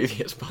on a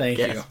previous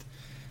podcast.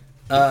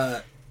 Thank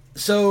you.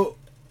 So,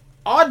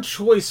 odd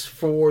choice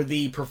for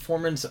the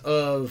performance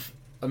of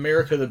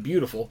America the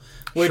Beautiful.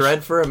 Which,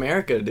 Shred for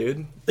America,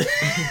 dude.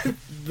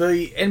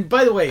 And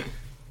by the way...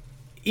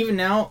 Even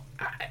now,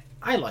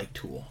 I like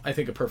Tool. I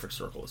think A Perfect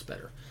Circle is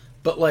better.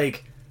 But,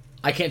 like,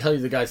 I can't tell you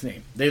the guy's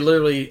name. They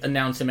literally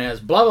announced him as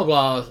blah, blah,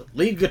 blah,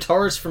 lead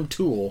guitarist from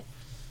Tool.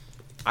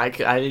 I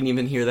didn't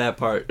even hear that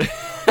part.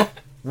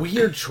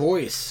 Weird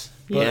choice.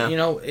 But,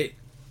 I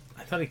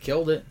thought he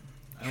killed it.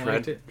 I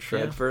liked it.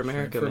 Shred for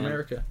America, Shred for man.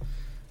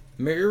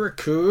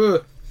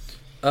 America.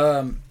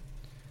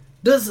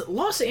 Does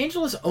Los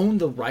Angeles own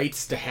the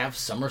rights to have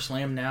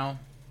SummerSlam now?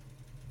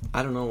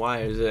 I don't know why.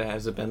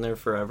 Has it been there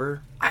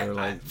forever?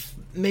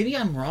 Maybe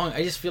I'm wrong.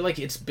 I just feel like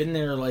it's been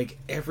there like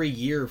every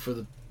year for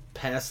the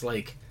past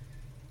like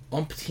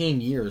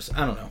umpteen years.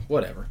 I don't know.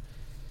 Whatever.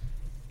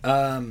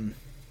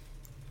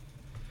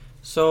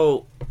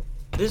 So,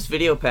 this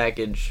video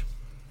package,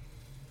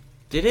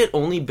 did it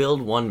only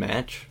build one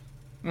match?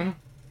 Mm-hmm.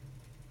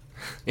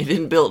 It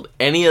didn't build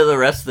any of the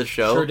rest of the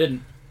show? Sure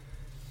didn't.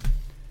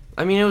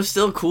 I mean, it was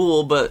still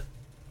cool, but...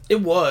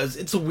 It was.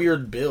 It's a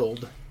weird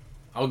build.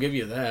 I'll give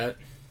you that.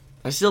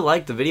 I still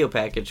like the video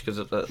package because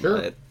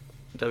Sure.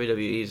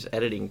 WWE's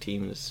editing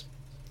team is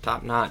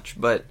top-notch,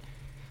 but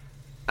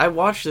I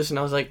watched this and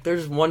I was like,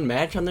 there's one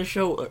match on this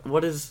show?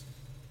 What is...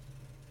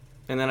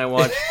 And then I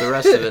watched the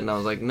rest of it, and I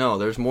was like, "No,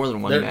 there's more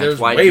than one match. There's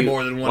way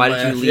more than one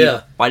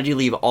match. Why did you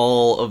leave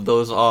all of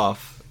those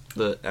off?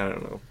 I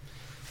don't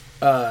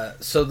know."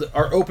 So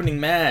our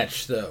opening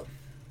match, though,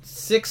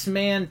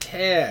 6-man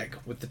tag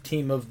with the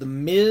team of The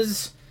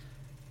Miz,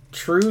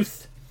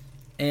 Truth,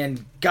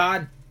 and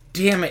God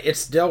damn it,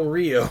 it's Del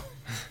Rio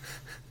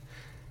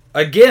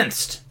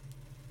against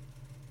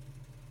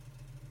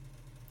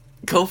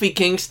Kofi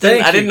Kingston.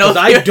 Thank I didn't you, know.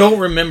 I don't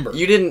remember.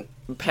 You didn't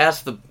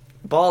pass the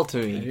ball to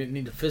me. I didn't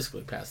need to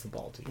physically pass the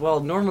ball to you. Well,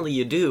 normally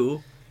you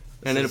do,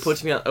 and then it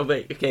puts me on. Oh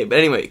wait, okay. But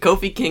anyway,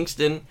 Kofi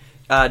Kingston,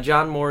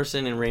 John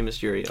Morrison, and Rey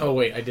Mysterio. Oh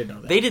wait, I did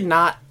know that. They did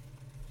not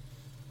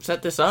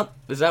set this up.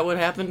 Is that what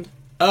happened?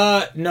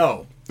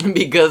 No.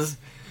 Because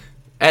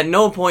at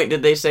no point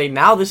did they say,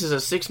 now this is a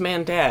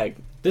 6-man tag.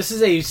 This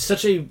is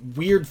such a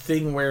weird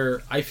thing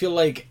where I feel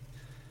like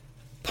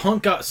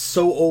Punk got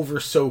so over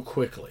so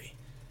quickly.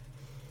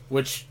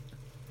 Which,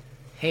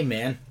 hey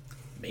man,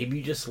 maybe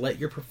you just let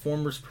your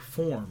performers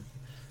perform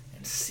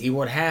and see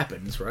what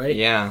happens, right?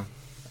 Yeah.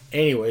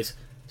 Anyways,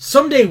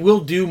 someday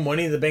we'll do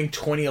Money in the Bank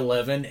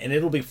 2011 and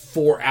it'll be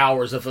 4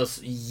 hours of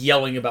us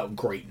yelling about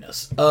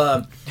greatness.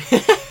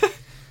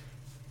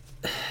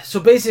 So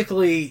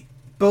basically,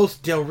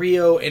 both Del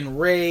Rio and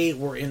Rey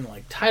were in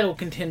like title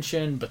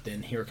contention, but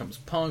then here comes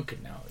Punk,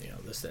 and now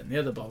this, that, and the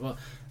other, blah blah.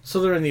 So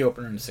they're in the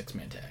opener in a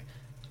 6-man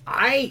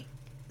tag.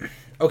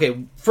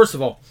 Okay, first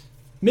of all,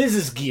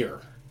 Miz's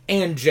gear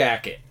and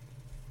jacket,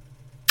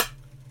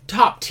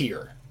 top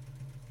tier.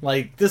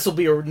 Like, this will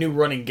be a new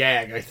running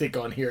gag, I think,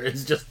 on here.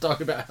 It's just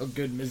talking about how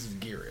good Miz's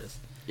gear is.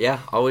 Yeah,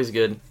 always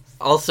good.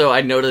 Also,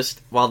 I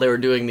noticed while they were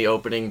doing the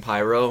opening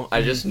pyro,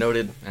 I just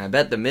noted, I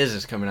bet The Miz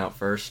is coming out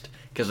first.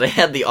 Because they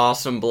had the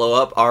awesome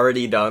blow-up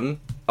already done,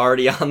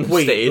 already on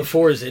the stage.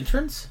 Before his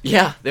entrance?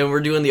 Yeah, then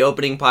we're doing the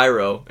opening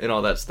pyro and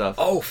all that stuff.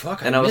 Oh,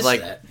 fuck, and I was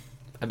like, that.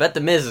 I bet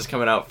The Miz is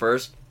coming out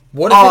first.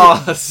 What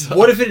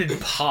if it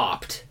had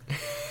popped?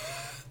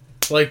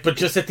 Like, but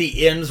just at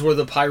the ends where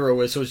the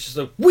pyro is, so it's just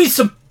like, we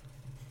some...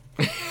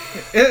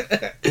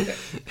 That'd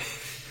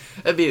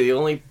be the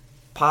only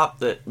pop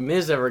that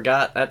Miz ever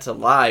got. That's a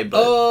lie,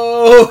 but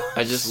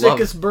I just love it.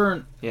 Sickest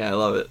burn. Yeah, I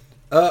love it.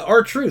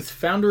 R-Truth,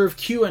 founder of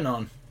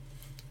QAnon.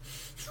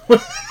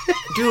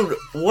 Dude,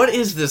 what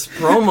is this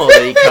promo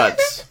that he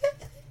cuts?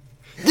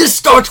 This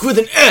starts with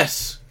an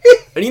S!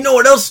 And you know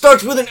what else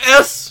starts with an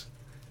S?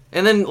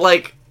 And then,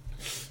 like,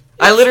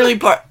 I literally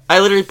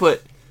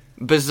put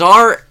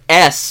bizarre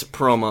S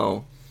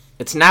promo.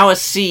 It's now a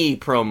C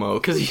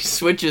promo, because he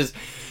switches.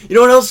 You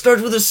know what else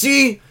starts with a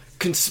C?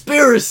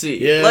 Conspiracy!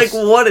 Yes. Like,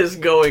 what is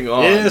going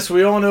on? Yes,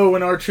 we all know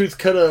when R-Truth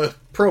cut a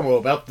promo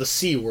about the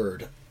C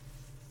word.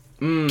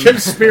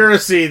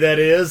 Conspiracy, that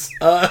is.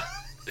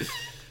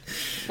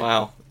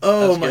 Wow.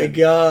 Oh my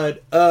god.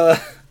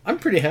 I'm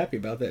pretty happy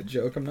about that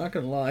joke, I'm not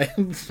gonna lie.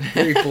 I'm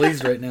very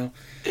pleased right now.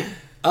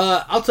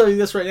 I'll tell you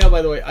this right now,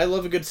 by the way. I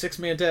love a good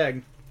 6-man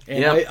tag. And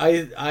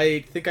Yep. I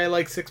think I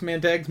like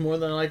 6-man tags more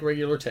than I like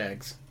regular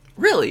tags.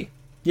 Really?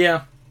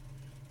 Yeah.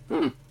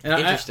 And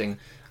interesting.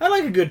 I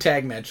like a good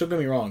tag match, don't get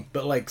me wrong.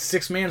 But like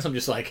 6-man, I'm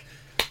just like,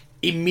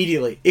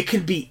 immediately. It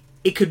could be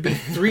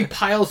 3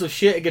 piles of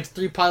shit against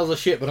 3 piles of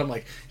shit, but I'm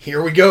like,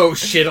 here we go,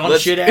 shit on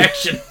shit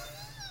action.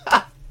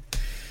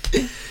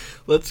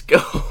 Let's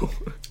go.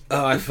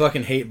 Oh, I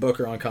fucking hate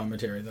Booker on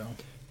commentary, though.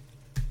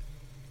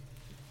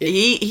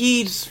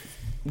 He's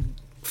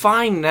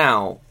fine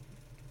now,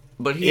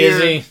 but here,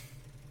 Is he?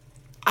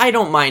 I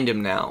don't mind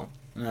him now.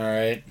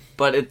 Alright.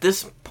 But at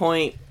this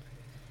point,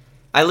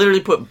 I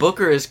literally put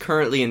Booker is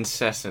currently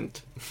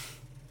incessant.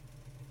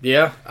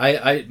 Yeah,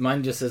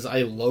 mine just says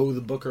I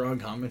loathe Booker on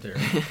commentary.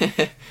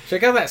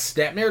 Check out that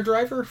Snapmare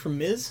driver from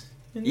Miz.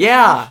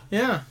 Yeah.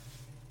 Yeah.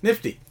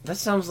 Nifty. That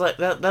sounds like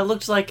that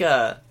looks like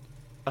a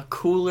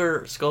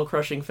cooler skull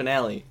crushing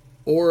finale.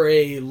 Or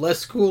a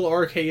less cool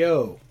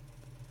RKO.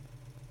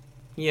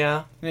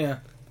 Yeah. Yeah.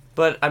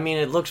 But I mean,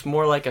 it looks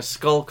more like a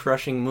skull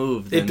crushing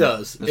move than It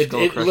does. the It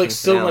skull-crushing looks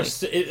so finale.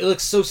 much. It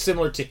looks so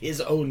similar to his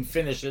own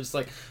finish. It's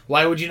like,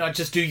 why would you not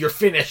just do your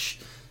finish?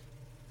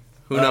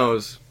 Who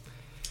knows?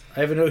 I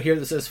have a note here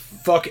that says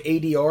 "fuck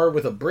ADR"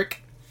 with a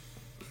brick,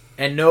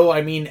 and no,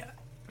 I mean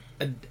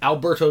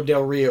Alberto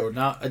Del Rio,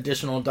 not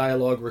additional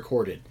dialogue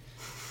recorded.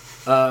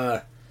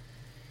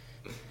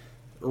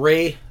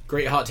 Rey,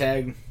 great hot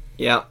tag.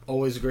 Yeah.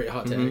 Always a great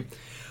hot tag.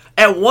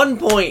 At one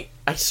point,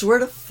 I swear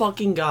to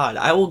fucking God,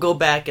 I will go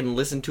back and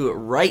listen to it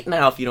right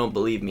now if you don't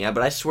believe me.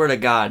 But I swear to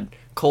God,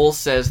 Cole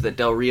says that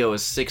Del Rio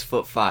is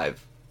 6'5".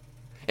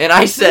 And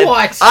I said,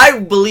 What? I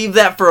believe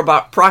that for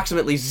about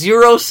approximately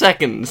 0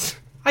 seconds.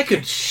 I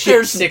could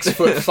shit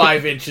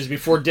 6'5"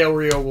 before Del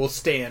Rio will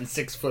stand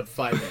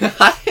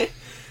 6'5".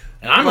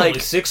 And I'm Like- only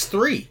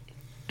 6'3".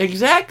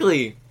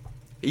 Exactly.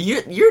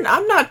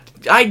 I'm not.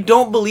 I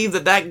don't believe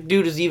that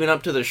dude is even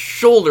up to the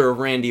shoulder of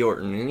Randy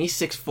Orton, and he's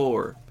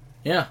 6'4".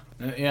 Yeah.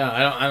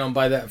 I don't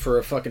buy that for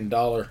a fucking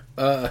dollar.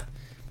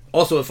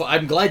 Also,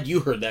 I'm glad you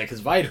heard that, because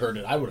if I had heard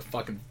it, I would have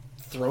fucking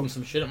thrown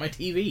some shit at my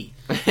TV.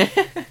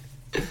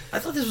 I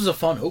thought this was a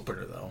fun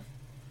opener, though.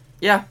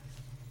 Yeah.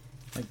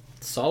 Like,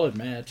 solid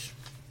match.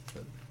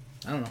 But,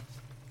 I don't know.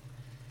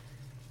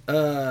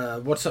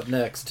 What's up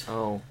next?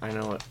 Oh, I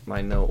know what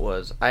my note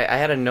was. I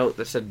had a note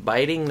that said,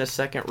 biting the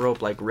second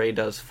rope like Ray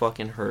does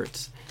fucking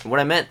hurts. And what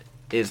I meant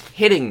is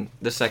hitting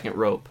the second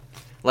rope.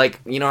 Like,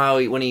 you know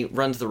how when he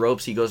runs the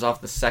ropes, he goes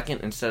off the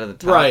second instead of the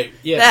top? Right,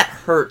 yeah. That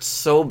hurts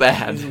so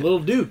bad. He's a little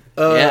dude.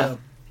 Yeah.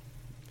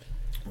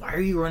 Why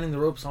are you running the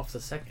ropes off the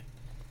second?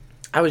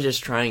 I was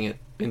just trying it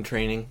in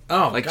training.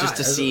 Oh, like God. just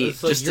to see,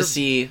 It's like just to you're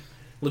see.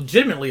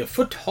 legitimately a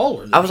foot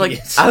taller than I was he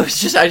like,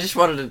 is. I just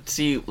wanted to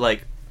see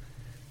like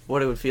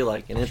what it would feel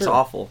like, and it's Sure.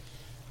 awful.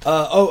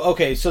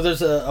 Okay. So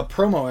there's a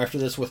promo after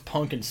this with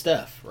Punk and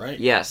Steph, right?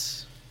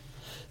 Yes,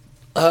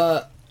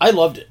 I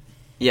loved it.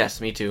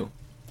 yes, me too.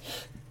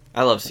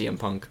 I love CM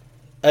Punk.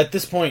 At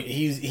this point,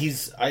 he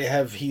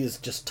is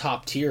just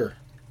top tier.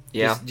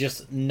 Yeah.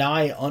 Just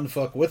nigh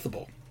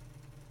unfuckwithable.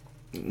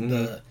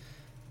 Mhm.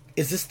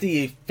 Is this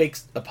the fake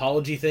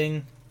apology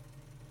thing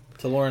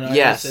to Lauren Iris?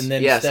 Yes, and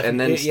then yes, Stephanie, and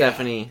then yeah.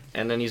 Stephanie,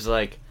 and then he's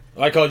like,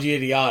 I called you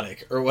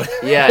idiotic or what?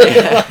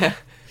 yeah.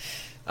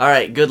 All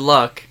right, good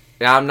luck.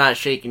 Yeah, I'm not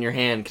shaking your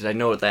hand because I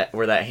know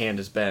where that hand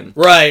has been.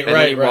 Right, And right,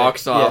 then he right.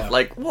 walks off Yeah.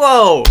 like,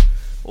 whoa,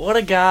 what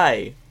a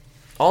guy.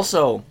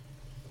 Also,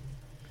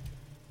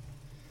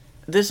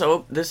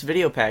 this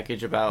video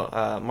package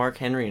about Mark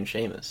Henry and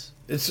Sheamus.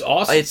 It's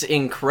awesome. It's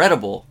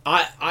incredible.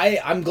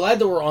 I'm glad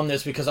that we're on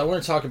this because I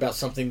want to talk about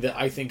something that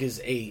I think is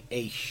a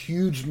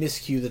huge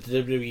miscue that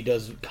the WWE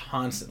does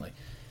constantly.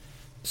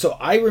 So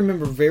I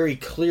remember very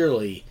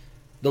clearly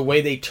the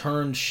way they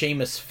turned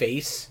Sheamus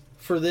face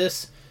for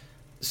this.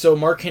 So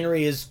Mark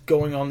Henry is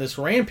going on this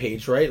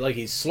rampage, right? Like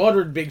he's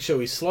slaughtered Big Show,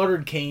 he's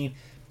slaughtered Kane,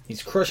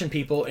 he's crushing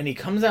people, and he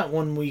comes out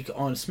one week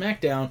on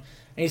SmackDown, and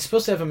he's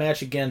supposed to have a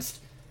match against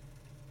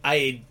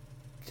I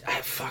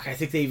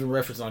think they even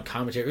referenced on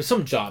commentary. It was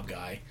some job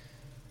guy.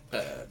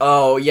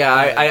 Oh yeah,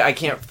 I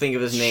can't think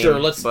of his name. Sure,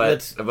 let's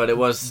but it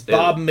was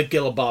Bob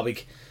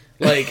McGillibobic.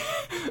 Like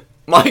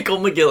Michael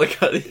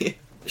McGillicuddy.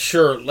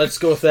 Sure, let's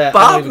go with that.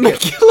 Bob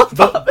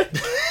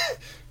McGillicuddy.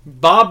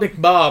 Bob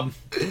McBob,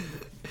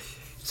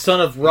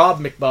 son of Rob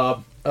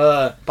McBob.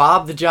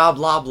 Bob the Job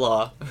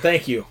Loblaw.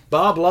 Thank you,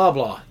 Bob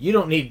Loblaw. You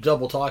don't need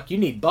double talk. You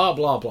need Bob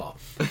Loblaw.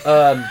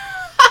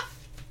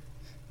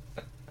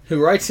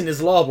 Who writes in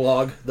his law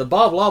blog, the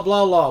Bob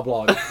Loblaw Law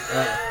blog.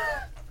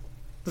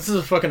 This is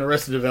a fucking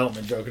Arrested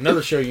Development joke.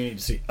 Another show you need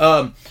to see.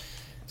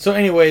 So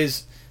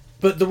anyways,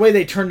 but the way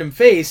they turned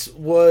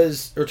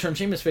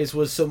Sheamus face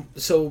was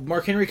so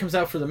Mark Henry comes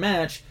out for the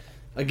match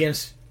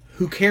against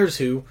who cares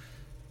who,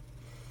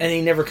 and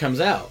he never comes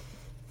out.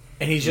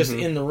 And he's just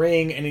in the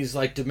ring, and he's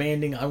like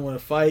demanding, I want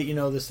to fight,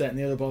 this, that, and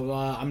the other, blah, blah,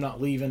 blah, I'm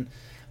not leaving.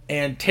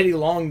 And Teddy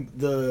Long,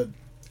 the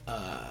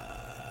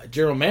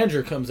general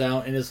manager, comes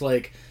out and is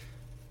like,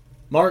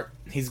 Mark,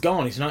 he's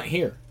gone. He's not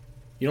here.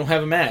 You don't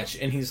have a match.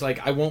 And he's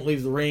like, I won't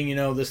leave the ring,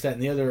 this, that,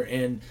 and the other.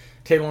 And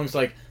Teddy Long's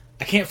like,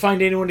 I can't find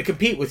anyone to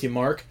compete with you,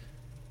 Mark.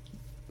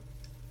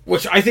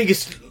 Which I think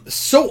is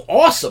so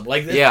awesome.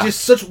 Like, that's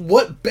just such,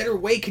 what better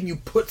way can you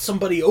put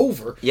somebody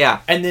over?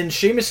 Yeah. And then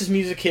Sheamus'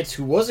 music hits,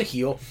 who was a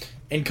heel,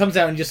 and comes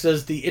out and just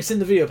says, it's in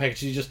the video package.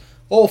 He just,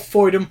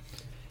 fight him.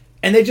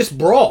 And they just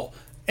brawl.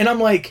 And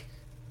I'm like,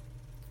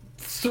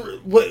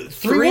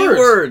 three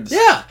words?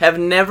 Yeah. Have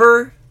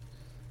never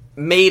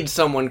made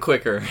someone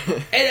quicker.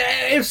 And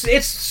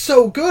it's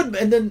so good.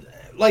 And then,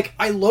 like,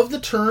 I love the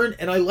turn,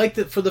 and I like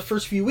that for the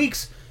first few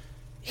weeks,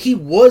 he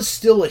was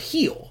still a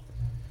heel.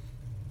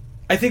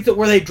 I think that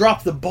where they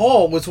dropped the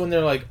ball was when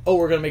they're like,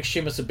 we're going to make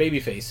Sheamus a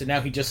babyface, and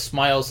now he just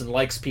smiles and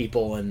likes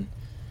people, and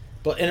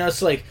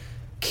it's like,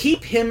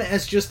 keep him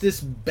as just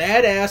this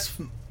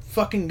badass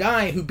fucking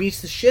guy who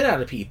beats the shit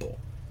out of people.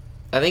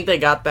 I think they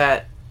got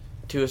that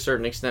to a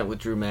certain extent with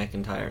Drew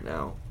McIntyre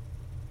now.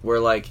 Where,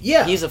 like,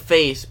 Yeah. he's a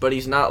face, but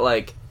he's not,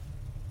 like,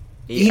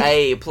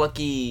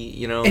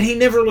 plucky, And he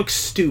never looks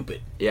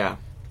stupid. Yeah.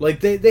 Like,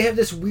 they have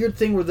this weird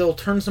thing where they'll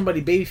turn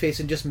somebody babyface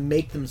and just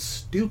make them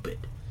stupid.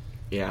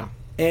 Yeah.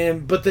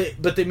 But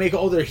they make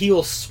all their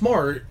heels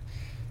smart,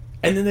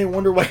 and then they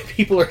wonder why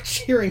people are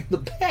cheering the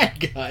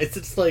bad guys.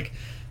 It's like,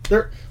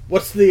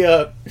 what's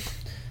the,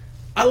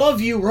 I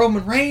love you,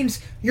 Roman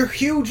Reigns, you're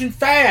huge and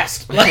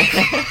fast. Like,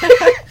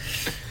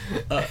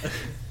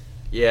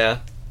 Yeah.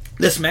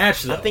 This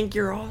match, though. I think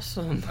you're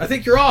awesome. I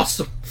think you're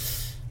awesome.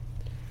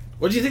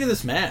 What did you think of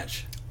this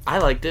match? I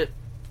liked it.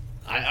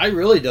 I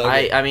really dug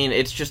it. I mean,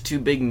 it's just two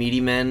big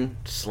meaty men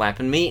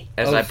slapping meat,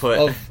 as I put.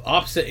 Of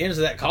opposite ends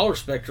of that collar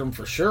spectrum,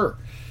 for sure.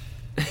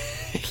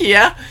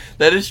 Yeah,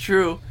 that is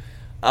true.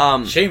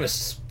 Sheamus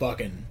is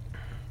fucking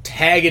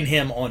tagging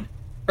him on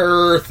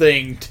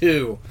everything,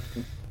 too.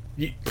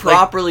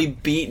 Properly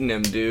beating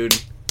him,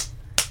 dude.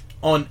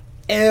 On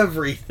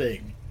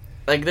everything.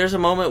 Like, there's a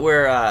moment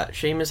where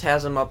Sheamus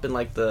has him up in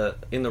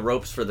the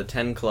ropes for the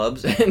 10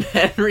 clubs, and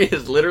Henry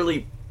is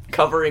literally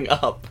covering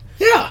up.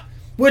 Yeah.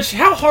 Which,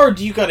 how hard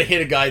do you gotta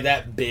hit a guy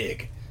that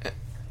big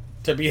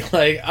to be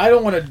like, I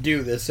don't want to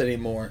do this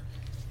anymore?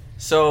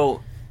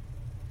 So,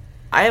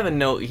 I have a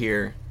note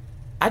here.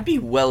 I'd be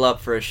well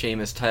up for a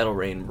Sheamus title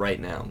reign right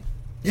now.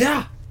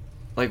 Yeah.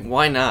 Like,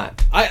 why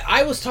not?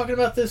 I was talking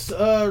about this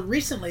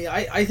recently.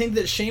 I think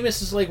that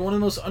Sheamus is like one of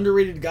the most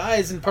underrated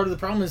guys, and part of the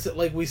problem is that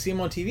like we see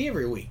him on TV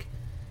every week.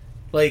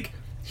 Like,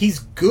 he's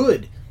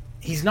good.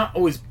 He's not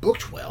always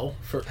booked well,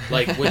 for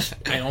like, which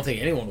I don't think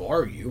anyone will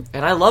argue.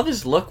 And I love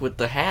his look with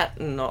the hat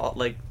and all.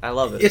 Like, I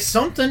love it. It's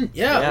something,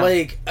 yeah.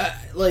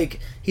 Like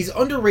he's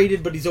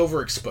underrated, but he's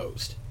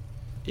overexposed.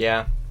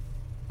 Yeah,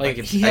 like I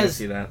can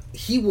see that.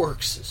 He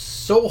works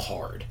so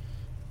hard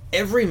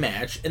every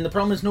match, and the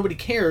problem is nobody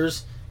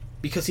cares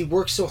because he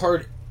works so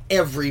hard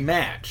every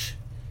match.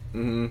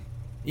 Mm-hmm.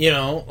 You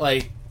know,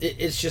 like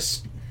it's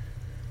just.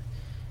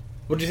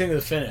 What do you think of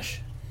the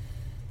finish?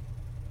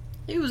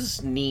 It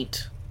was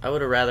neat. I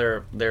would have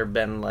rather there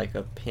been like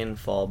a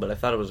pinfall, but I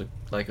thought it was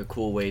a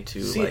cool way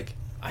to like.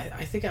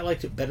 I think I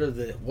liked it better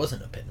that it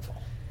wasn't a pinfall.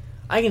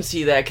 I can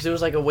see that because it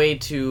was like a way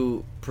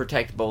to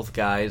protect both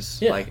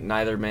guys. Yeah. Like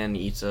neither man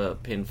eats a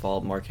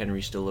pinfall. Mark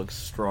Henry still looks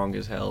strong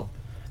as hell.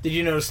 Did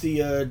you notice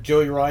the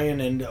Joey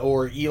Ryan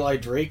or Eli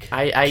Drake?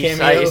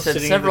 I said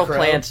several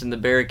plants in the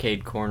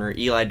barricade corner.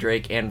 Eli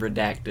Drake and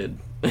Redacted.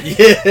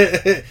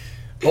 Yeah.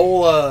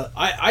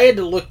 I had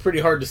to look pretty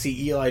hard to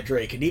see Eli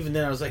Drake, and even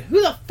then I was like, who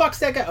the fuck's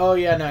that guy? Oh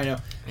yeah, no, I know.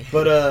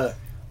 But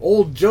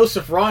old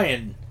Joseph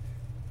Ryan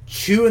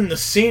chewing the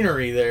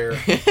scenery there.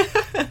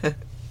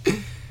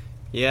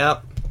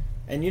 Yep.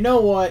 And you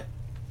know what?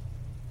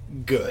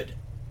 Good.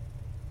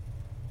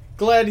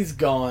 Glad he's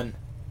gone.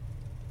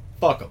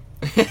 Fuck him.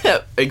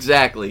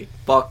 Exactly.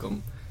 Fuck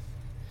him.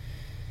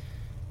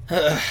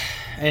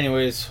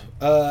 Anyways,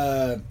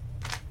 up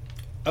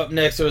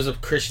next there was a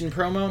Christian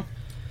promo.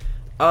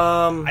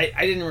 I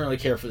didn't really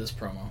care for this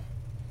promo.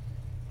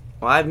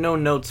 Well, I have no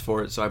notes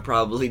for it, so I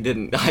probably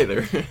didn't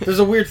either. There's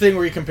a weird thing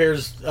where he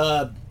compares,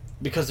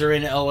 because they're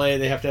in LA,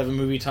 they have to have a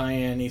movie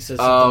tie-in. He says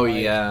something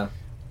like, yeah.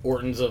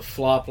 Orton's a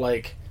flop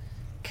like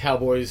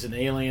Cowboys and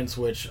Aliens,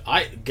 which,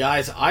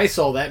 I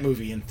saw that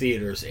movie in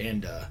theaters,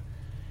 and,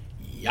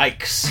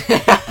 yikes.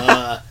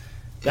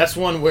 That's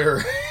one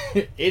where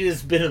it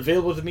has been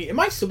available to me. It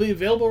might still be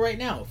available right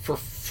now, for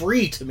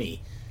free to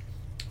me.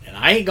 And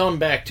I ain't gone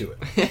back to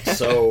it.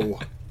 So,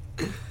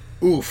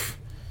 oof.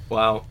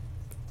 Wow.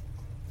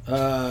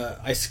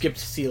 I skipped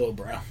CeeLo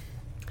Brown.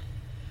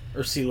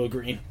 Or CeeLo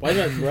Green. Why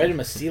did I write him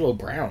as CeeLo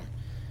Brown?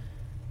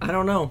 I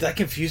don't know. Did I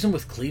confuse him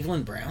with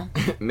Cleveland Brown?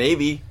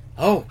 Maybe.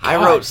 Oh, God.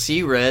 I wrote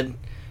C-Red.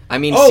 I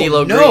mean Oh,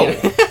 CeeLo no.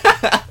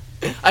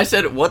 Green. I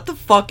said, what the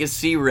fuck is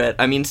C-Red?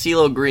 I mean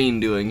CeeLo Green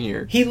doing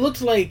here? He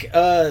looked like,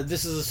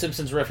 this is a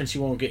Simpsons reference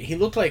you won't get. He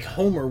looked like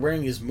Homer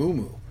wearing his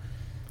muumuu.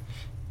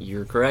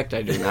 You're correct.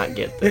 I do not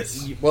get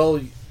this. Well,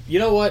 you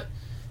know what?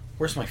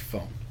 Where's my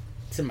phone?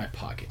 It's in my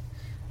pocket.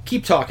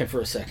 Keep talking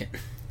for a second.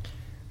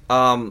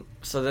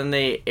 So then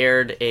they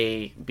aired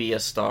a Be a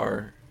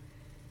Star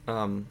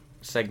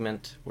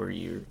segment where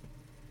you're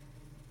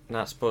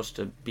not supposed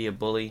to be a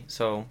bully.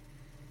 So,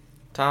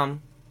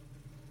 Tom,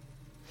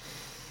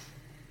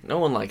 no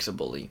one likes a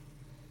bully.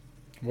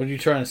 What are you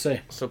trying to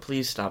say? So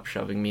please stop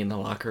shoving me in the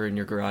locker in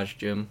your garage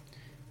gym.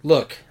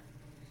 Look,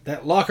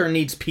 that locker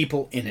needs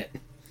people in it.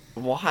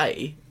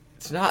 Why?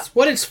 It's not. That's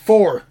what it's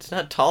for. It's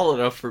not tall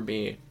enough for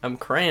me. I'm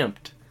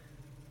cramped.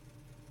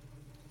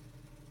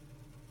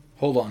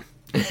 Hold on.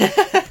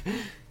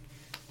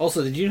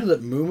 Also, did you know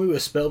that muumuu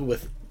is spelled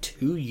with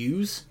 2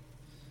 U's?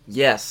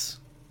 Yes.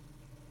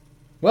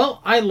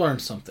 Well, I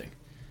learned something.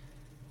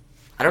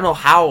 I don't know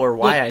how or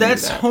why I knew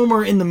that's that.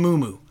 Homer in the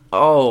muumuu.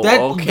 Oh,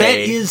 okay. That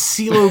is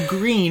CeeLo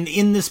Green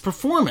in this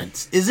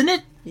performance, isn't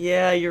it?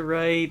 Yeah, you're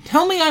right.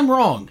 Tell me I'm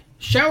wrong.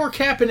 Shower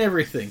cap and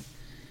everything.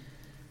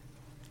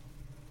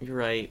 You're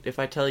right. If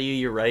I tell you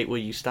you're right, will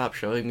you stop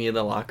showing me in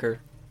the locker?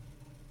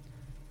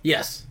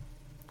 Yes.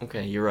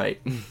 Okay, you're right.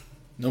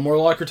 No more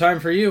locker time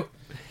for you.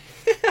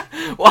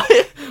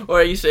 Why? Or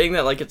are you saying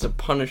that like it's a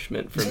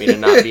punishment for me to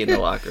not be in the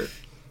locker?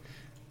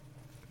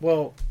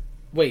 Well,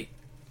 wait.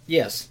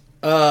 Yes.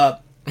 Sorry.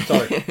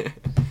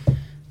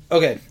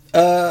 Okay.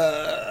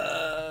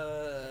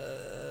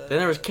 Then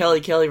there was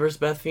Kelly versus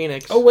Beth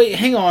Phoenix. Oh, wait,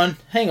 hang on.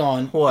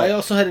 What? I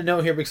also had a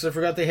note here because I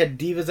forgot they had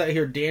divas out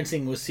here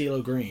dancing with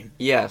CeeLo Green.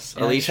 Yes,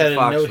 And Alicia I just had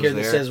Fox a note here was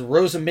that there. says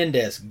Rosa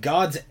Mendez,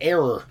 God's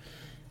Error.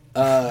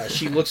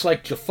 She looks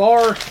like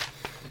Jafar.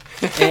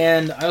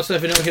 And I also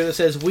have a note here that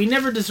says, we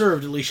never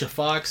deserved Alicia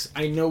Fox.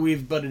 I know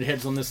we've butted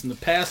heads on this in the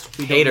past.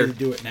 We don't Hater. need to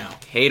do it now.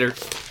 Hater.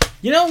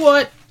 You know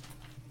what?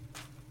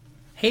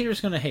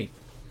 Haters gonna hate.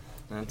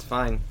 That's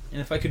fine. And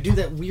if I could do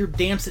that weird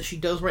dance that she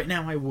does right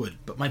now, I would.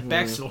 But my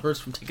back still hurts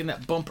from taking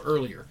that bump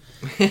earlier.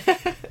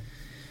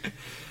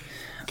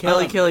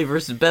 Kelly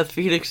versus Beth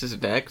Phoenix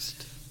is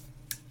next.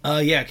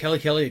 Yeah,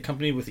 Kelly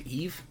accompanied with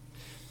Eve.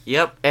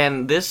 Yep,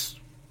 and this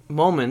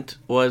moment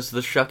was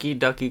the shucky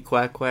ducky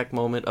quack quack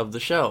moment of the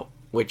show,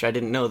 which I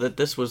didn't know that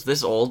this was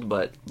this old,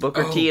 but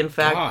Booker T in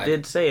fact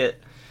did say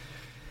it.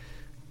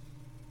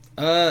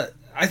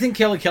 I think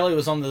Kelly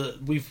was on the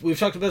we've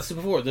talked about this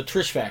before, the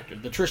Trish factor,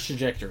 the Trish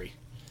trajectory.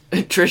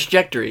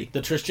 Trishjectory.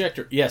 The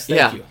trajectory. Yes,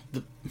 thank you.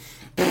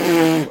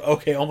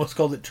 Okay, almost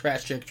called it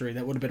trash trajectory.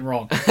 That would have been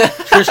wrong.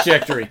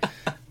 Trishjectory.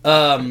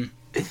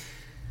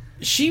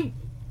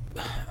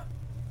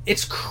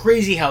 It's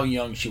crazy how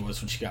young she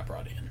was when she got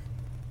brought in.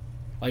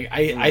 Like,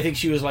 I think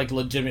she was, like,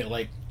 legitimate,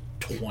 like,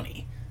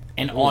 20.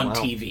 And on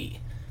TV.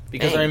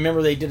 Because I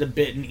remember they did a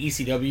bit in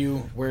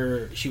ECW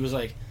where she was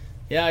like,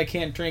 yeah, I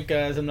can't drink,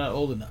 guys. I'm not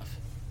old enough.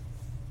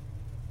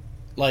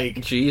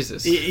 Like...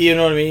 Jesus. You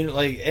know what I mean?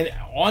 Like, and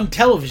on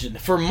television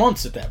for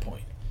months at that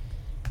point.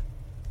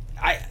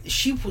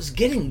 She was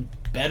getting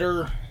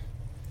better.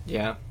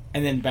 Yeah.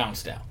 And then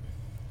bounced out.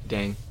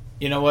 Dang.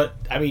 You know what?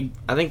 I mean...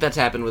 I think that's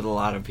happened with a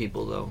lot of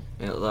people, though.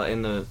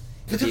 In the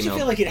But don't you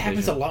feel like it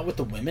happens a lot with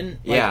the women?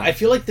 Like, yeah. I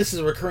feel like this is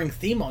a recurring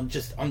theme on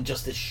just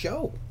this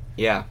show.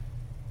 Yeah.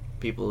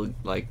 People,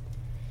 like,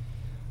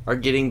 are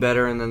getting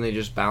better and then they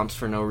just bounce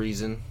for no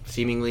reason.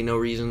 Seemingly no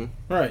reason.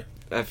 Right.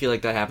 I feel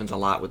like that happens a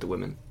lot with the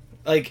women.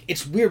 Like,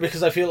 it's weird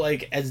because I feel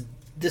like, as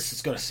this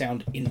is going to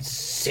sound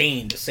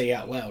insane to say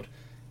out loud,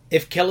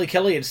 if Kelly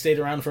had stayed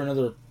around for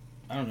another,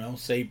 I don't know,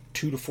 say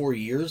 2 to 4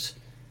 years,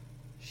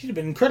 she'd have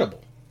been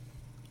incredible.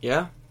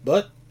 Yeah.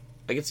 But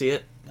I could see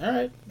it.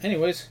 Alright,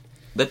 anyways.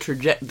 The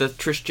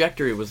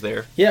trajectory was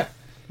there. Yeah.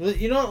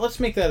 You know what? Let's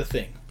make that a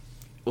thing.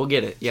 We'll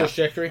get it, yeah.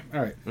 Trajectory?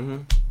 Alright. Mm-hmm.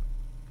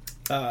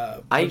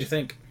 What do you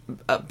think?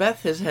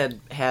 Beth has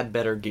had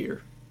better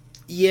gear.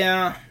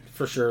 Yeah,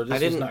 for sure. This I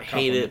didn't not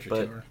hate it,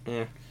 but...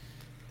 Yeah.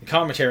 The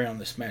commentary on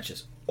this match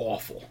is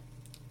awful.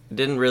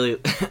 Didn't really...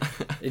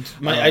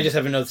 I just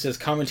have a note that says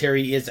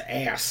commentary is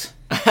ass.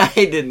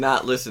 I did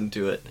not listen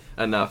to it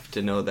enough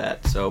to know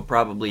that, so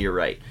probably you're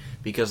right.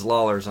 Because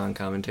Lawler's on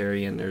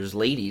commentary and there's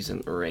ladies in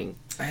the ring.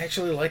 I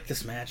actually like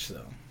this match,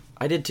 though.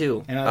 I did,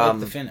 too. And I like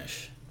the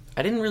finish.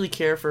 I didn't really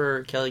care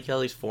for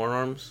Kelly's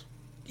forearms.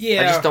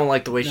 Yeah. I just don't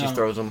like the way she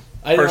throws them.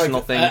 I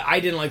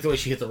didn't like the way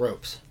she hit the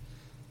ropes.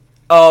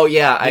 Oh,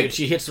 yeah. Dude,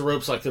 she hits the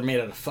ropes like they're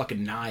made out of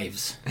fucking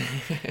knives.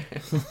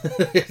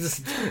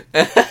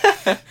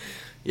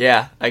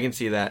 Yeah, I can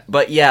see that.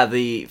 But yeah,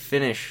 the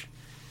finish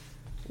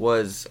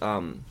was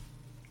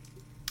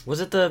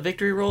it the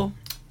victory roll?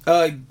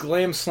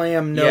 Glam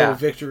slam, no. Yeah.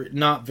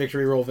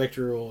 Victory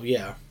roll,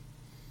 yeah.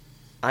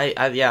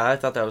 I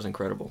thought that was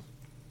incredible.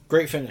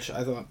 Great finish,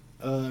 I thought.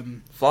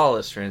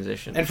 Flawless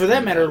transition. And for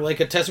that matter, like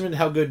a testament to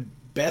how good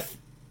Beth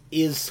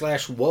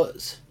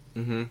is/was.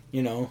 Mm-hmm.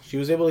 You know, she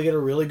was able to get a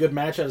really good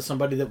match out of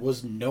somebody that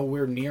was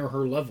nowhere near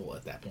her level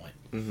at that point.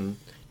 Mm-hmm.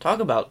 Talk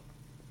about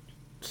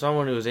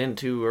someone who was in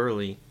too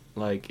early.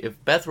 Like,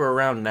 if Beth were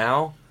around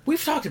now...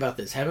 We've talked about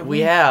this, haven't we?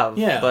 We have,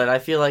 yeah. But I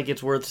feel like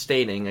it's worth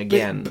stating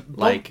again.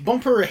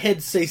 Bump her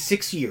ahead, say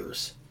 6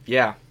 years.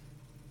 Yeah.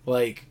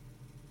 Like,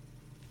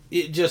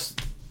 it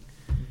just...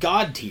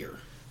 God tier.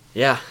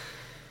 Yeah.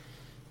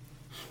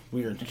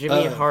 Weird.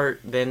 Jimmy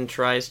Hart then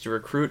tries to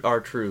recruit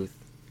R-Truth.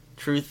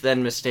 Truth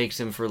then mistakes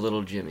him for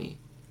little Jimmy.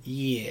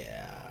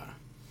 Yeah.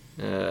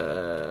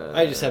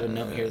 I just have a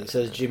note here that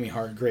says Jimmy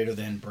Hart greater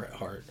than Bret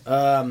Hart.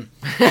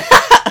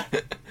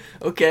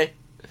 Okay.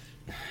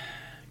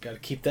 Got to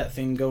keep that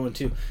thing going,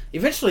 too.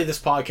 Eventually, this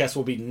podcast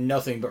will be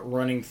nothing but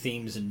running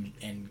themes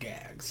and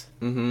gags.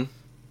 Mm-hmm.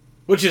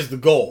 Which is the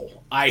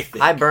goal, I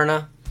think. Hi,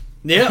 Berna.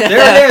 Yeah,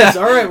 there it is.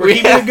 All right, we're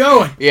keeping it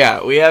going.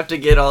 Yeah, we have to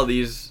get all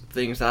these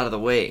things out of the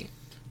way.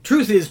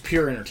 Truth is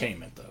pure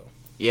entertainment, though.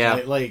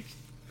 Yeah. Like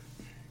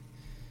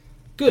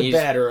good,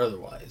 bad, or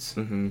otherwise.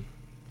 Mm-hmm.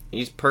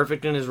 He's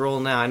perfect in his role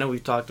now. I know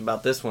we've talked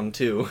about this one,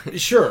 too.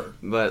 Sure.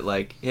 But,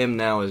 like, him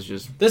now is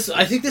just...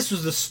 I think this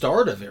was the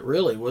start of it,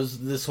 really, was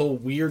this whole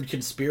weird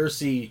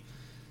conspiracy,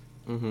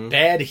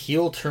 bad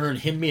heel turn,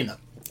 him being a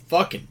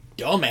fucking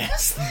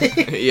dumbass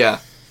thing. Yeah.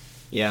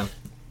 Yeah.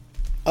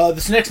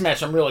 This next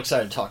match I'm real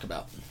excited to talk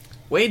about.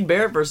 Wade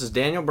Barrett versus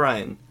Daniel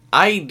Bryan.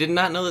 I did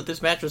not know that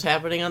this match was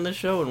happening on this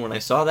show, and when I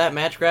saw that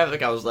match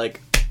graphic, I was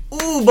like,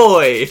 ooh,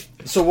 boy!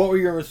 So what were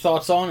your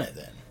thoughts on it,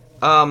 then?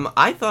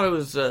 I thought it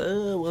was,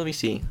 let me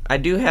see. I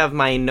do have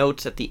my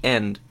notes at the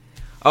end.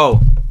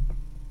 Oh.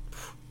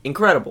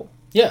 Incredible.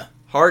 Yeah.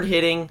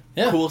 Hard-hitting,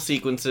 cool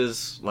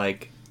sequences,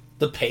 like...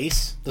 The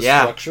pace, the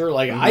structure,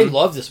 like, I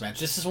love this match.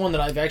 This is one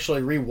that I've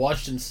actually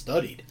rewatched and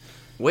studied.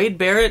 Wade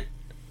Barrett,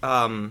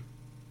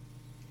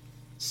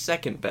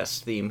 second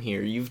best theme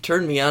here. You've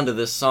turned me onto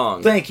this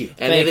song. Thank you.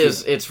 And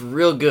it's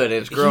real good.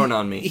 It's grown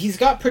on me. He's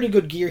got pretty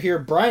good gear here.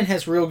 Bryan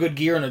has real good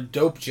gear and a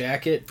dope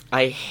jacket.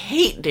 I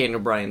hate Daniel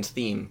Bryan's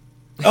theme.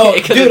 Oh,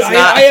 dude,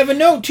 I have a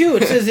note, too.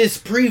 It says it's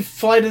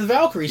pre-Flight of the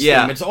Valkyries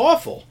theme. It's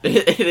awful.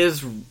 It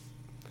is...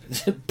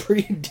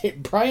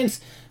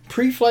 Bryan's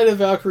Pre-Flight of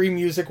Valkyrie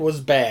music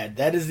was bad.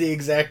 That is the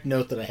exact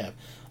note that I have.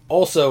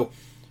 Also,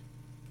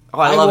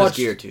 I love his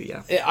gear too,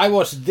 yeah. I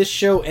watched this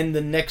show and the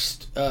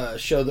next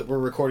show that we're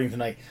recording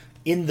tonight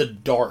in the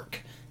dark,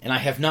 and I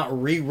have not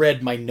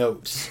reread my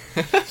notes.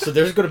 So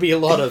there's going to be a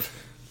lot of,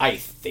 I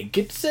think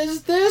it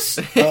says this?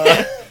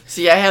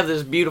 See, I have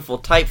this beautiful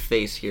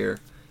typeface here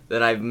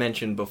that I've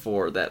mentioned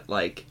before that,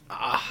 like,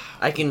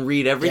 I can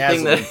read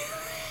everything that...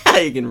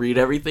 I can read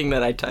everything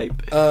that I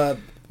type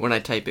when I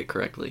type it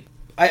correctly.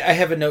 I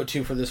have a note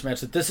too for this match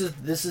that this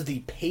is the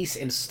pace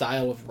and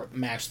style of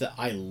match that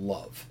I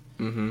love.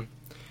 Mm-hmm.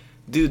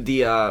 Dude,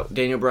 the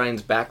Daniel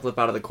Bryan's backflip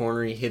out of the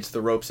corner, he hits the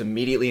ropes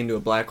immediately into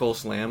a black hole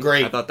slam.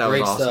 Great, I thought that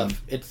was awesome.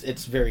 Stuff.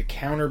 It's very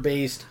counter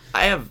based.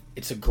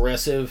 It's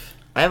aggressive.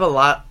 I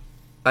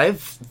have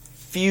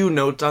few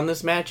notes on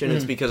this match, and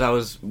it's because I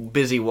was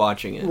busy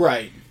watching it.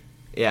 Right.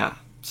 Yeah.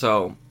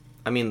 So,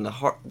 I mean, the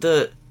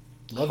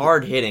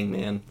hard hitting,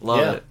 man,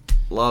 love it.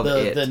 Love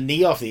it. The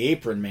knee off the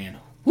apron, man.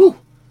 Woo.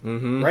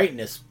 Mm-hmm. Right in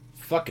his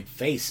fucking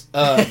face.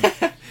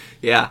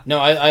 Yeah. No,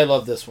 I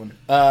love this one.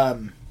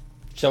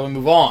 Shall we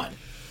move on?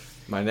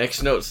 My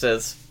next note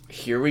says,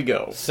 here we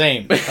go.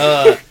 Same.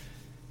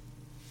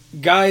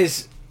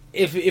 Guys,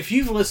 if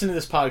you've listened to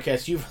this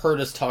podcast, you've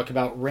heard us talk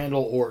about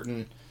Randall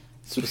Orton,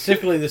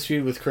 specifically this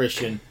feud with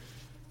Christian.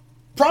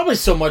 Probably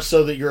so much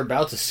so that you're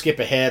about to skip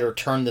ahead or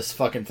turn this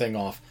fucking thing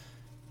off.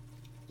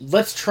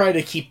 Let's try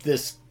to keep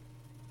this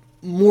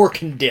more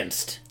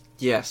condensed.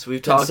 Yes,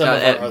 we've talked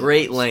at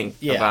great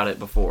length about it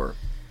before.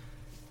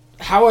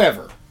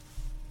 However,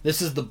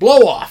 this is the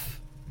blow-off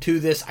to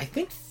this, I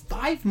think,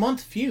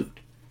 5-month feud.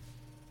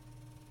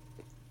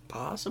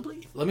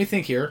 Possibly? Let me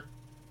think here.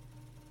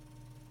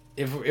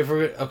 If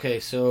we're... Okay,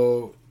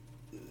 so...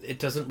 It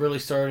doesn't really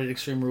start at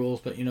Extreme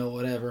Rules, but,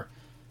 whatever.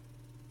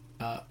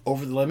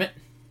 Over the Limit.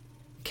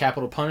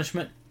 Capital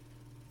Punishment.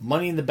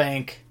 Money in the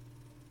Bank.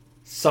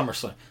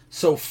 SummerSlam.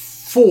 So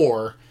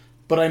 4...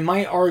 But I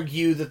might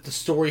argue that the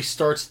story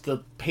starts the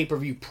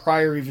pay-per-view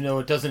prior, even though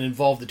it doesn't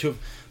involve the two of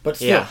them. But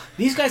still,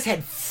 these guys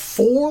had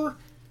 4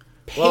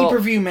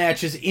 pay-per-view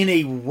matches in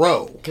a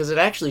row. Because it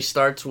actually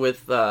starts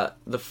with the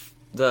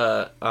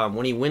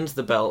when he wins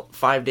the belt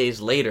 5 days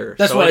later.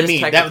 That's what I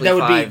mean.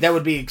 That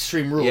would be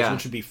Extreme Rules,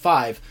 which would be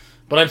 5.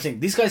 But I'm saying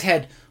these guys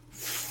had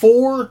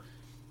 4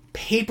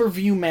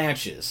 pay-per-view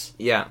matches.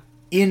 Yeah.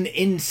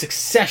 In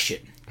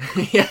succession.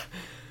 Yeah.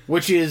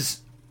 Which is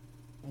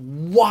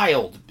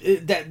wild.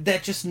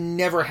 That just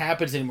never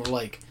happens anymore.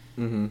 Like,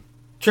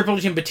 Triple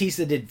H and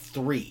Batista did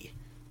 3,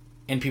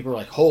 and people are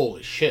like,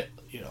 "Holy shit!"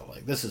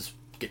 Like this is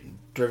getting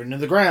driven to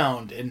the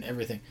ground and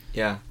everything.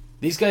 Yeah,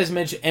 these guys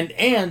mentioned,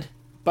 and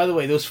by the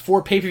way, those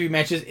 4 pay-per-view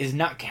matches is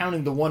not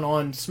counting the one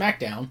on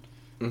SmackDown.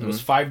 It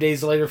was 5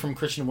 days later from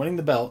Christian winning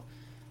the belt,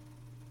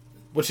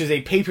 which is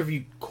a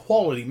pay-per-view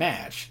quality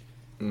match.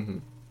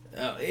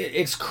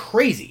 It's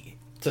crazy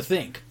to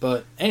think,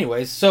 but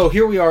anyways, so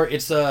here we are.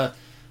 It's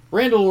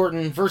Randall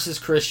Orton versus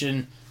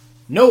Christian,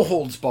 no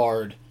holds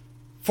barred,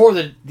 for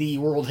the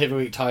World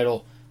Heavyweight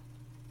title.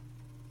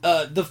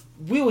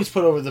 We always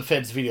put over the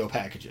Fed's video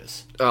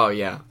packages. Oh,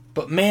 yeah.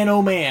 But man,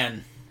 oh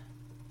man,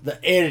 the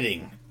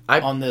editing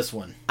on this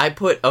one. I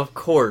put, of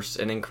course,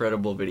 an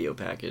incredible video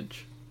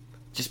package.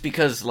 Just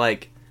because,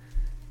 like,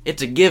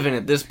 it's a given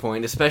at this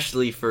point,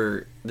 especially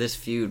for this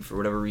feud. For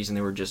whatever reason,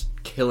 they were just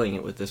killing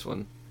it with this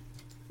one.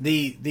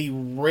 The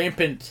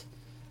rampant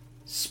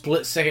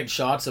split-second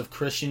shots of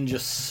Christian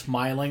just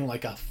smiling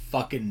like a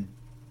fucking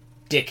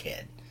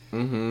dickhead.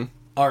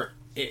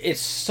 It's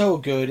so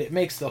good. It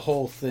makes the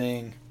whole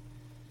thing...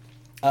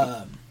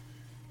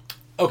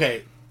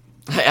 Okay.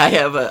 I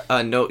have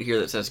a note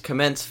here that says,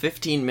 commence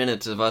 15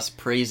 minutes of us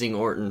praising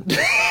Orton.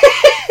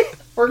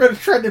 We're going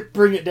to try to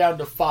bring it down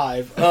to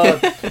 5.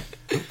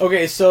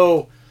 Okay,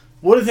 so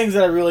one of the things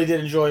that I really did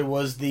enjoy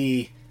was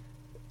the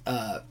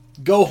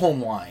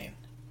go-home line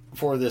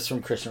for this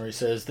from Christian, where he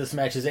says, "This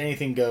match is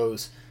anything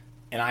goes,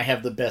 and I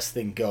have the best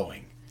thing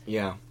going."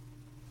 Yeah.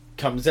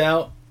 Comes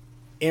out,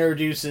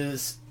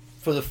 introduces,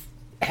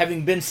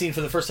 having been seen for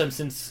the first time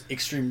since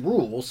Extreme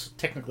Rules,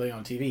 technically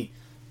on TV,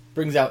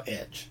 brings out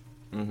Edge.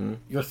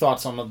 Your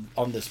thoughts on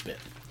this bit?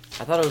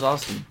 I thought it was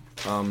awesome.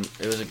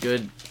 It was a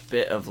good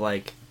bit of,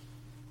 like...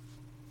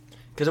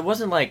 Because it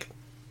wasn't like...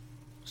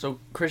 So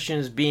Christian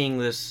is being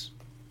this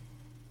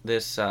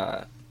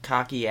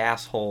cocky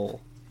asshole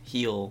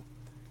heel...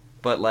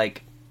 But,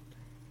 like,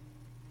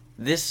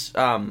 this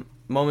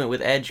moment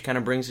with Edge kind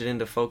of brings it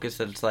into focus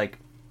that it's like,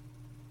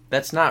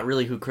 that's not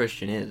really who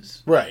Christian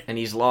is. Right. And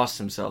he's lost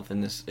himself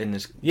in this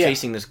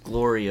chasing this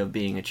glory of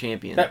being a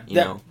champion,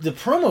 The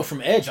promo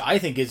from Edge, I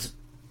think, is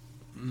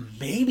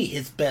maybe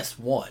his best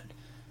one.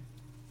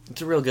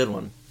 It's a real good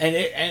one.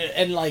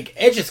 And like,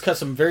 Edge has cut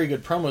some very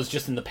good promos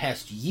just in the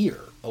past year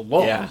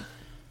alone. Yeah.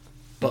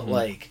 But,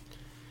 like,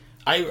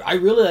 I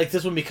really like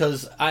this one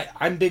because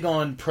I'm big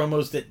on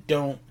promos that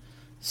don't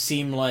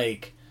seem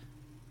like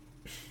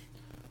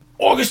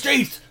August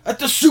 8th at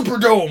the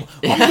Superdome.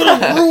 I'm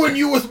gonna ruin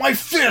you with my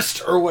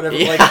fist or whatever.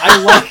 Yeah.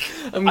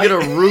 I'm gonna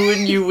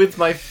ruin you with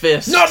my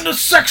fist. Not in a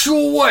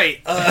sexual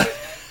way.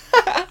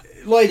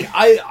 like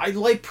I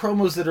like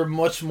promos that are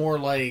much more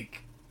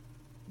like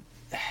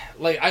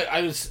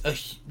I was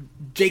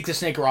Jake the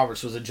Snake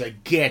Roberts was a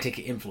gigantic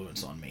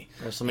influence on me.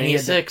 WrestleMania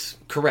 6.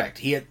 Correct.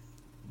 He had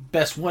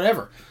best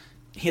whatever.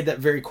 He had that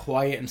very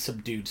quiet and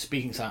subdued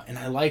speaking style, and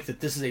I like that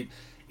this is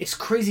it's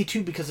crazy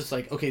too because it's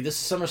like, okay, this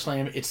is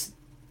SummerSlam. It's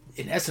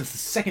in essence the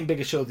second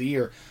biggest show of the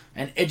year,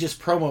 and Edge's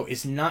promo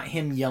is not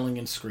him yelling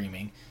and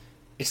screaming.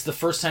 It's the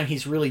first time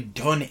he's really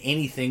done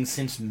anything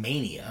since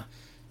Mania.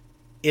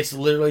 It's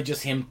literally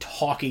just him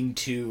talking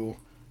to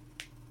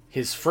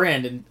his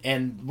friend,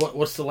 and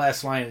what's the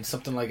last line? It's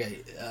something like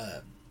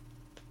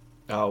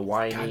a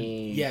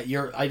whiny. God,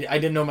 yeah, I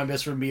didn't know my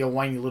best friend would be a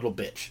whiny little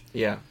bitch.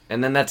 Yeah,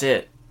 and then that's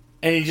it.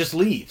 And he just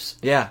leaves.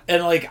 Yeah,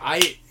 and like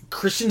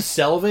Christian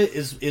sell of it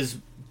is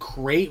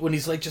great when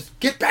he's like, just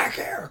get back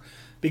here,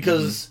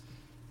 because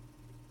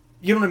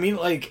you know what I mean.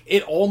 Like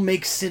it all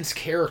makes sense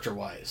character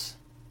wise.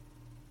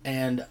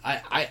 And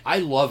I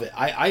love it.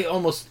 I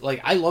almost,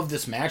 like, I love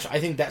this match. I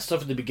think that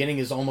stuff at the beginning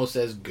is almost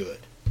as good.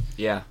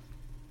 Yeah.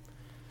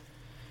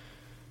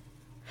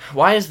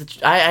 Why is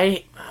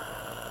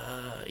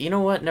you know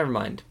what? Never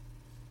mind.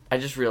 I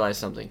just realized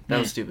something. That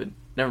was stupid.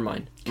 Never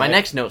mind. Okay. My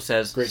next note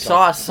says, I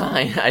saw a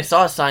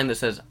sign that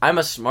says, I'm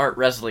a smart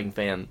wrestling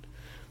fan.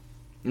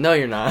 No,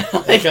 you're not.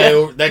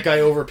 that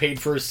guy overpaid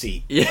for a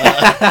seat.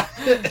 Yeah.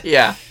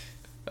 Yeah.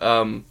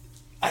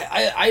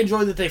 I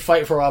enjoy that they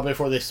fight for a while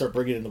before they start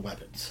bringing in the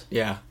weapons.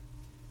 Yeah.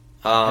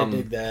 I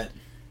dig that.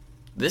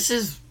 This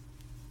is...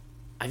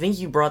 I think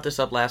you brought this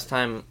up last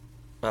time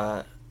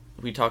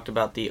we talked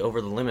about the Over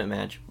the Limit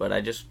match, but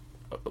I just...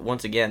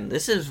 Once again,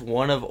 this is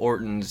one of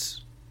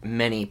Orton's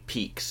many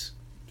peaks.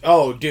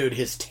 Oh, dude,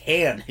 his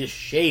tan, his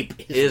shape,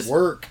 his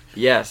work.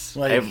 Yes.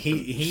 Like,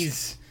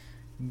 he's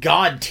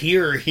God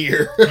tier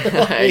here.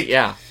 Like,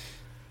 yeah.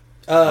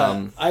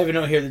 I have a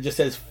note here that just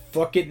says,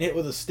 fuck getting hit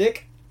with a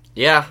stick.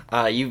 Yeah,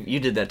 you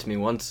did that to me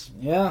once.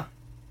 Yeah.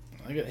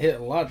 I got hit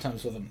a lot of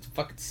times with them. It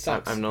fucking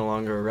sucks. I'm no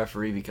longer a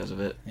referee because of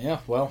it. Yeah,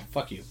 well,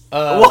 fuck you.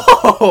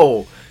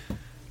 Whoa!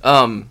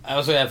 I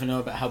also have to know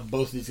about how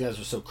both of these guys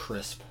are so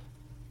crisp.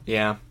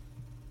 Yeah.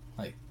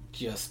 Like,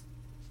 just...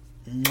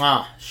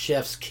 Mwah!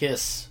 Chef's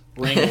kiss.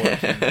 Ring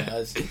work,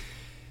 guys.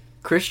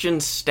 Christian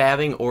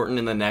stabbing Orton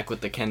in the neck with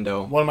the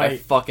kendo. One of my I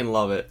fucking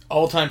love it.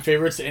 All-time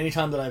favorites.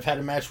 Anytime that I've had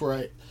a match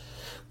where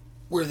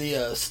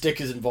the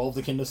stick is involved,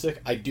 the kendo stick,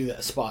 I do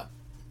that spot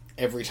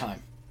every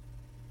time.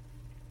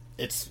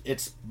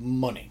 It's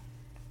money.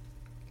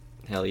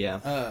 Hell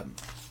yeah.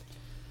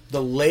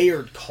 The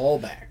layered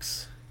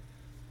callbacks.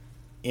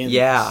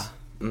 Yeah.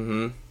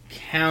 Mm-hmm.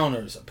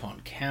 Counters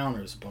upon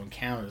counters upon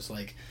counters.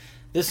 Like,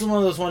 this is one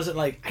of those ones that,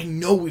 like, I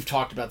know we've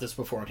talked about this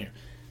before on here.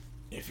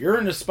 If you're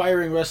an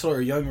aspiring wrestler or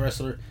a young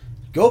wrestler,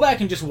 go back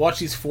and just watch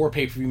these 4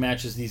 pay-per-view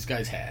matches these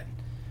guys had.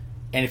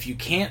 And if you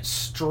can't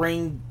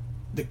string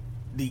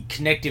the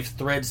connective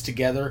threads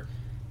together,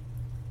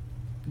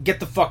 get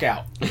the fuck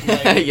out.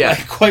 Like, yeah.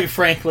 Like, quite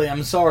frankly,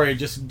 I'm sorry.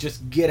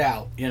 Just get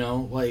out. You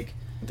know, like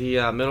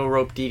the middle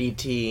rope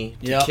DDT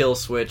to kill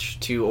switch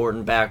to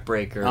Orton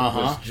backbreaker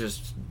was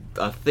just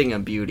a thing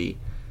of beauty.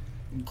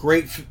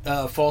 Great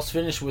false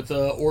finish with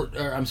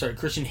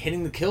Christian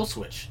hitting the kill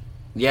switch.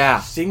 Yeah,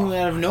 seemingly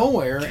out of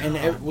nowhere, and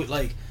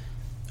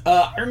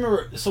I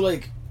remember. So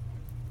like,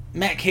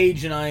 Matt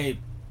Cage and I.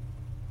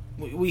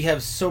 We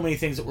have so many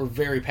things that we're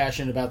very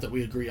passionate about that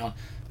we agree on.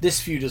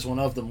 This feud is one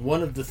of them.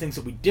 One of the things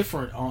that we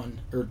differ.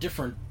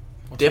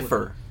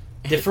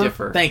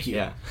 Thank you.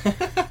 Yeah.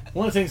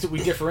 One of the things that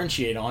we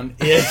differentiate on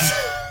is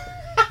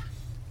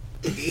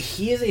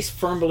he is a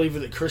firm believer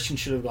that Christian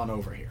should have gone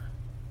over here.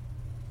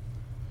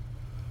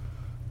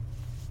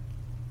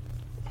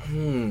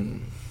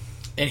 And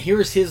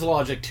here's his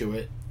logic to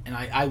it. And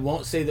I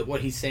won't say that what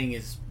he's saying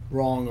is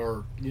wrong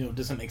or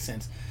doesn't make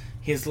sense.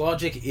 His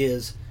logic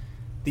is,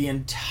 the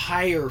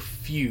entire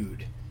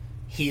feud,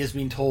 he has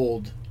been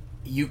told,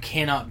 you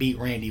cannot beat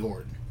Randy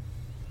Orton.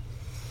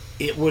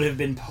 It would have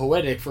been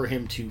poetic for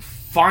him to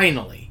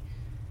finally,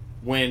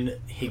 when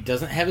he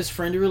doesn't have his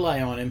friend to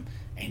rely on him,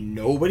 and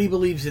nobody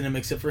believes in him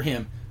except for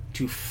him,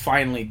 to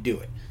finally do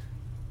it.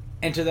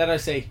 And to that I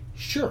say,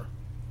 sure.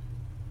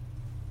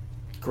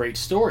 Great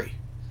story.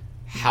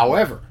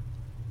 However,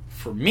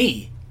 for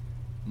me,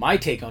 my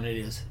take on it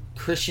is,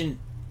 Christian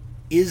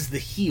is the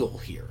heel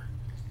here.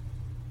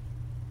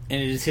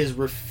 And it is his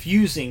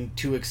refusing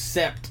to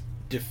accept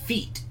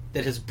defeat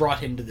that has brought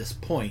him to this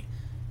point.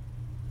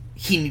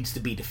 He needs to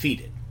be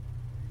defeated.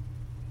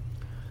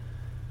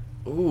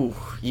 Ooh,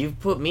 you've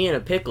put me in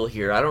a pickle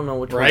here. I don't know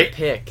which one to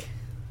pick.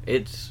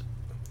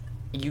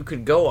 You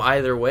could go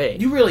either way.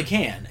 You really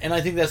can, and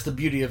I think that's the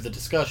beauty of the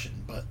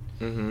discussion. But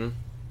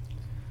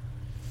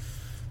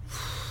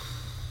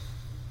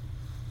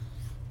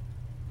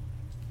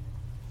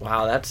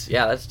wow,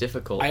 that's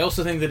difficult. I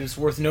also think that it's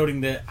worth noting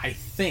that I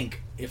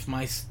think if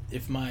my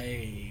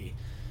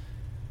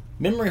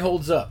memory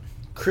holds up,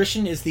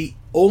 Christian is the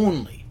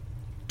only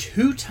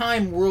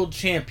 2-time world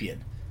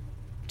champion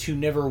to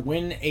never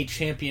win a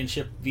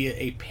championship via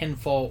a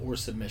pinfall or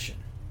submission.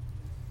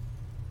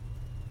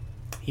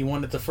 He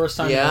won it the first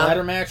time in a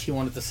ladder match. He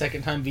won it the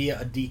second time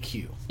via a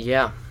DQ.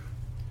 Yeah.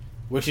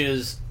 Which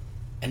is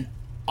an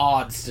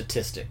odd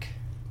statistic.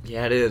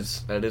 Yeah, it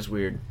is. That is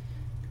weird.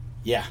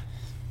 Yeah.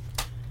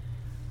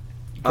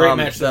 Great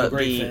match, though.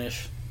 Great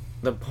finish.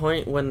 The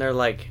point when they're,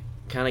 like,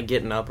 kind of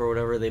getting up or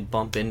whatever, they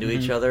bump into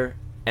each other,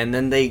 and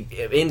then they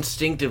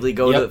instinctively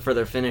go for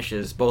their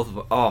finishes. Both of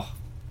them. Oh,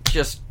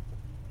 just...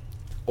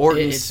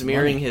 Orton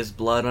smearing his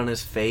blood on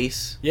his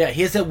face. Yeah,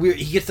 he has that weird...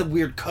 He gets a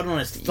weird cut on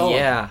his thumb.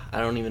 Yeah, I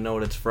don't even know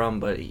what it's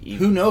from, but...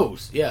 Who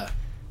knows? Yeah.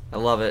 I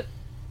love it.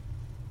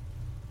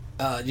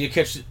 Did you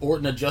catch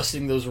Orton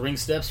adjusting those ring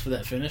steps for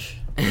that finish?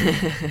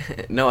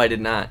 No, I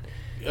did not.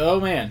 Oh,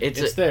 man.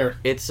 It's there.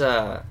 It's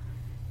a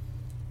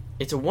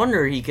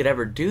wonder he could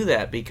ever do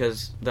that,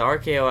 because the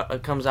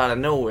RKO comes out of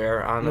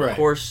nowhere on, of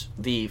course,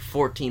 the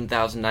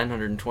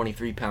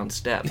 14,923-pound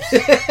steps.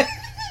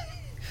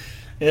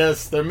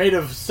 Yes, they're made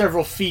of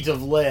several feet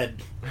of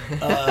lead.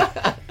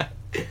 But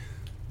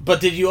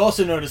did you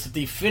also notice that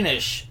the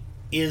finish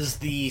is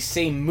the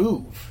same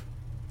move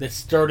that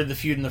started the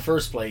feud in the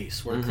first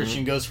place, where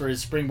Christian goes for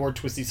his springboard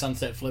twisty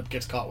sunset flip,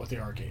 gets caught with the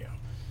RKO?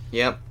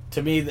 Yep.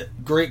 To me,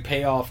 great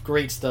payoff,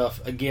 great stuff.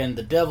 Again,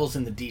 the devil's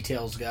in the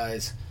details,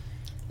 guys.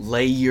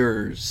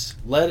 Layers.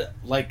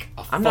 Like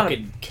a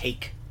fucking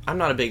cake. I'm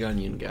not a big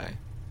onion guy.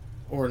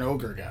 Or an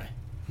ogre guy.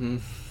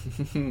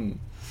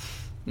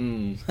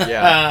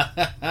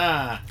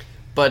 Yeah.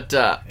 But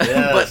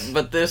yes.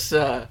 but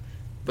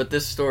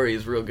this story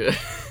is real good.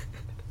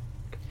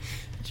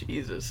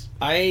 Jesus.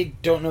 I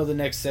don't know the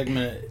next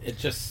segment. It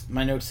just,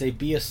 my notes say,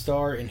 be a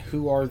star and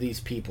who are these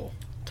people?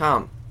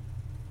 Tom.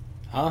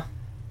 Huh?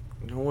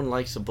 No one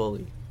likes a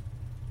bully.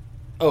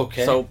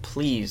 Okay. So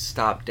please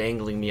stop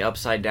dangling me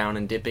upside down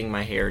and dipping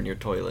my hair in your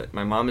toilet.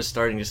 My mom is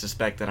starting to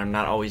suspect that I'm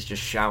not always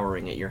just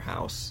showering at your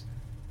house.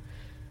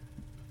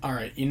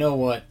 Alright, you know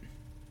what?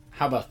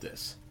 How about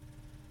this?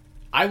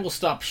 I will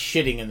stop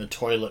shitting in the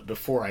toilet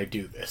before I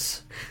do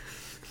this.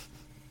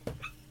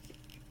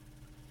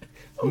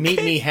 Okay.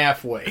 Meet me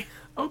halfway.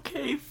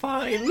 Okay,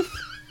 fine.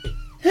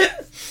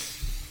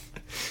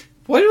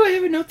 Why do I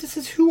have a note that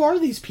says, who are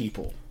these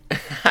people?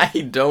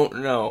 I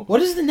don't know.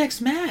 What is the next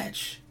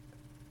match?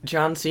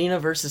 John Cena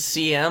versus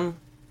CM?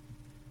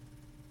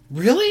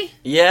 Really?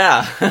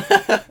 Yeah.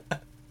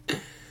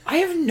 I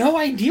have no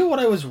idea what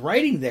I was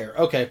writing there.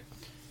 Okay.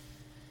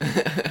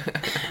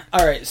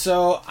 Alright,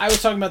 so I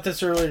was talking about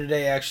this earlier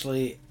today,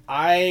 actually.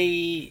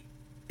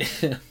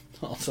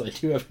 Also, I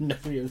do have a note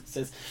here that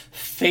says,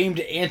 famed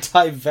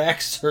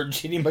anti-vaxxer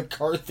Jenny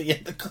McCarthy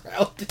in the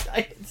crowd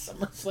tonight at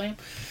SummerSlam.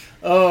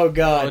 Oh,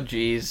 God. Oh,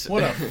 jeez.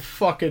 What a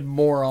fucking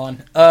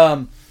moron.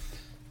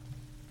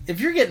 If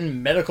you're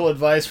getting medical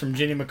advice from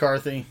Jenny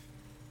McCarthy,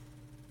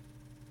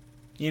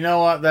 you know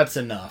what? That's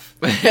enough.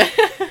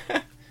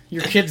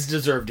 Your kids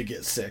deserve to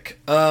get sick.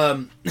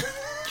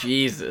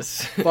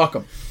 Jesus. Fuck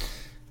them.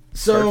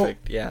 So,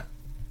 perfect, yeah.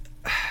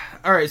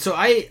 Alright, so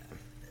I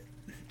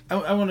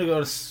want to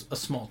go to a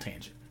small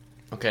tangent.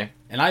 Okay.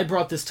 And I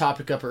brought this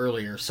topic up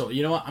earlier, so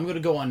you know what? I'm going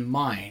to go on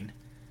mine.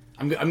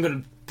 I'm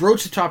going to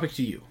broach the topic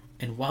to you.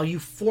 And while you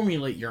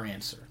formulate your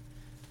answer,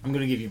 I'm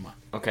going to give you mine.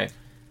 Okay.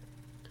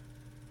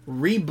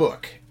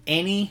 Rebook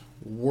any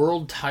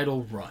world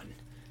title run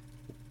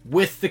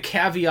with the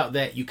caveat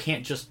that you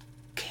can't just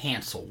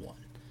cancel one.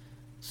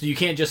 So you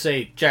can't just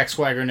say Jack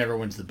Swagger never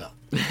wins the belt.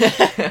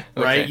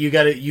 Right?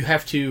 Okay. You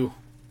have to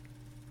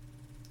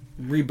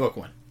rebook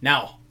one.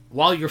 Now,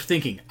 while you're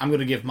thinking, I'm going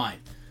to give mine.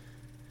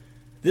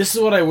 This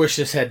is what I wish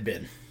this had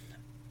been.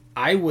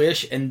 I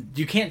wish, and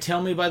you can't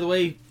tell me, by the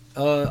way,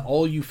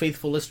 all you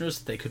faithful listeners,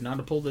 they could not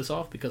have pulled this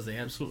off, because they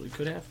absolutely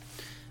could have.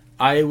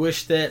 I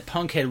wish that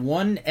Punk had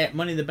won at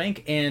Money in the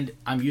Bank, and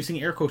I'm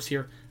using air quotes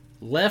here,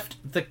 left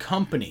the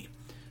company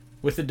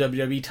with the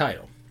WWE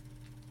title.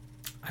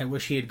 I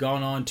wish he had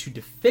gone on to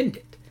defend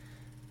it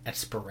at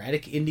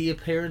sporadic indie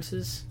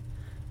appearances,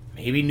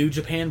 maybe New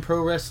Japan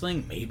Pro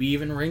Wrestling, maybe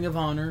even Ring of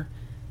Honor.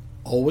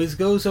 Always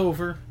goes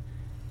over,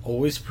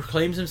 always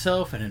proclaims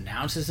himself and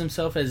announces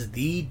himself as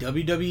the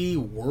WWE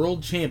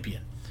World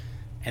Champion.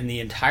 And the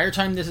entire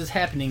time this is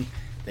happening,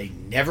 they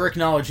never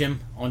acknowledge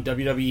him on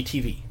WWE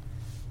TV.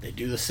 They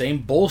do the same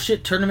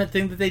bullshit tournament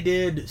thing that they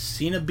did.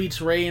 Cena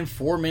beats Ray in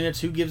 4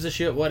 minutes, who gives a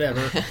shit,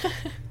 whatever.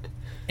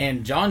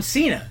 And John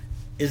Cena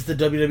is the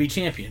WWE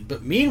Champion.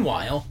 But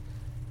meanwhile,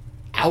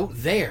 out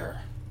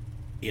there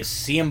is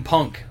CM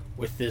Punk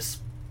with this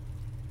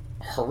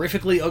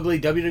horrifically ugly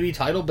WWE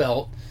title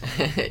belt.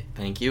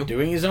 Thank you.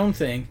 Doing his own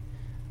thing.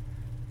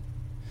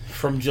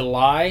 From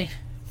July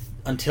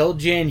until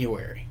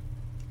January.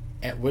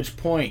 At which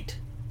point,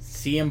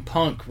 CM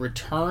Punk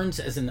returns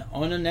as an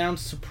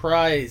unannounced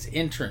surprise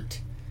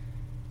entrant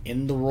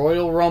in the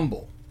Royal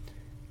Rumble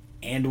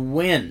and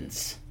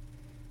wins,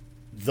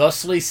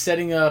 thusly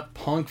setting up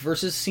Punk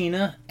versus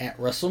Cena at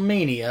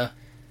WrestleMania,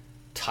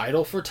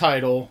 title for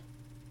title,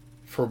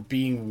 for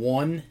being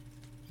one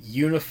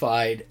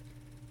unified,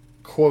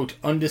 quote,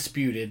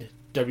 undisputed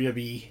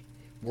WWE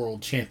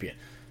World Champion.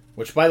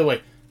 Which, by the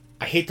way,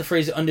 I hate the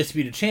phrase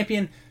undisputed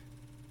champion.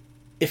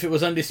 if it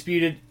was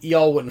undisputed,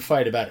 y'all wouldn't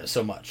fight about it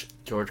so much.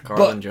 George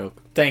Carlin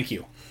joke. Thank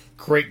you.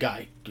 Great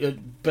guy.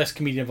 Best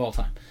comedian of all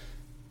time.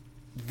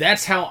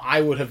 That's how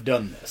I would have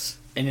done this.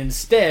 And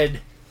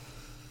instead,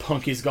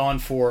 Punk is gone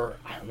for,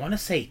 I want to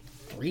say,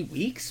 3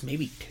 weeks,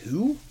 maybe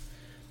 2.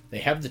 They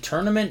have the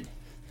tournament.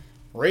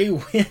 Ray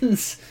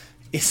wins.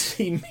 Is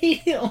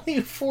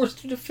immediately forced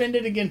to defend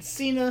it against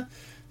Cena.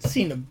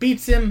 Cena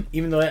beats him,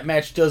 even though that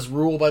match does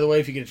rule, by the way.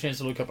 If you get a chance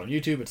to look up on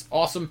YouTube, it's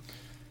awesome.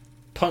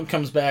 Punk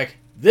comes back.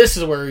 This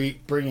is where we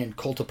bring in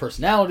Cult of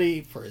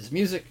Personality for his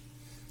music,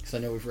 because I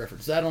know we've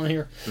referenced that on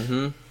here.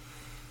 Mm-hmm.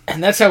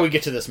 And that's how we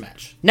get to this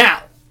match.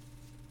 Now,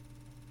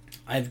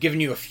 I've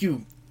given you a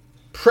few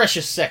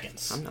precious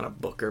seconds. I'm not a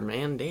booker,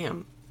 man.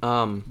 Damn.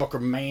 Booker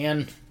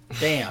man.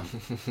 Damn.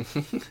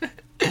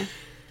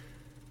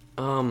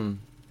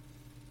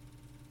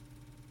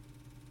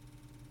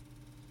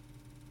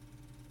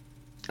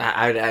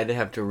 I'd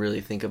have to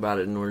really think about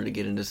it in order to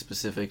get into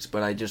specifics,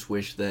 but I just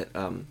wish that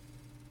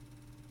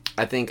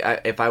I think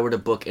if I were to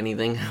book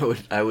anything,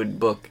 I would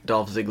book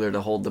Dolph Ziggler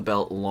to hold the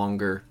belt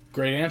longer.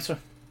 Great answer.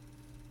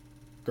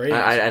 Great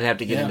answer. I'd have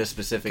to get into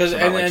specifics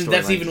about, and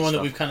that's even one stuff.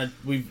 that we've kind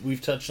of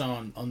we've touched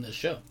on this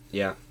show.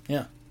 Yeah.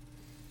 Yeah.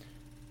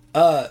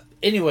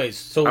 Anyways,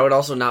 so I would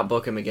also not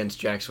book him against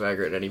Jack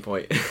Swagger at any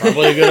point.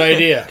 probably a good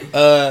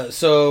idea.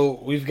 So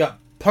we've got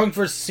Punk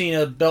versus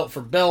Cena, belt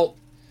for belt.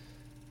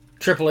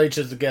 Triple H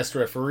is the guest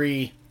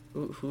referee.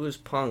 Who is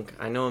Punk?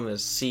 I know him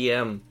as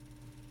CM.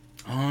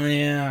 Oh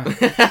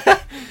yeah.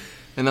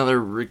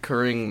 Another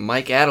recurring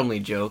Mike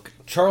Adamle joke.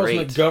 Charles Great.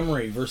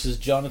 Montgomery versus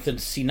Jonathan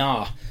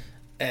Cena.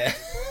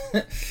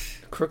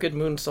 Crooked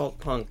Moonsault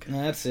Punk.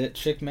 That's it.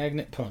 Chick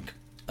Magnet Punk.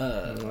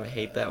 I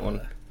hate that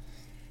one.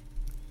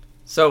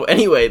 So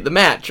anyway, the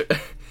match.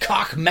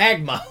 Cock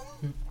Magma.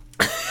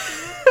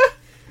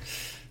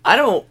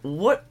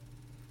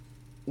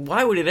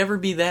 Why would it ever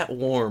be that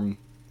warm?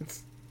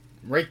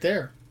 Right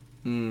there.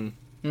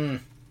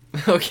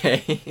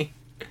 Okay.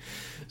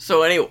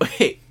 So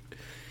anyway,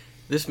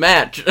 this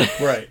match.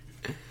 Right.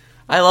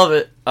 I love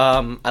it.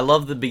 I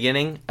love the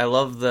beginning. I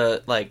love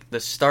the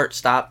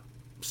start-stop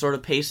sort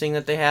of pacing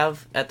that they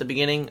have at the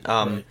beginning.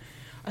 Right.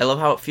 I love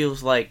how it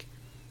feels like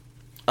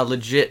a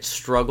legit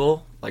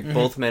struggle. Like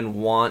both men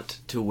want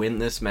to win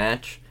this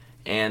match,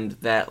 and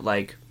that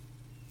like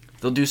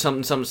they'll do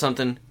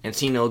something, and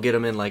Cena will get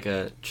him in like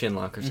a chin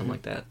lock or something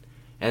like that.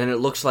 And then it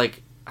looks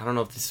like, I don't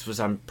know if this was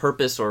on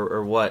purpose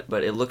or what,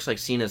 but it looks like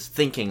Cena's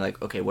thinking like,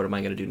 okay, what am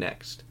I going to do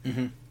next?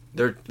 It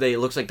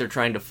looks like they're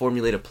trying to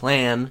formulate a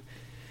plan,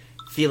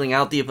 feeling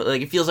out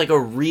it feels like a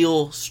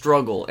real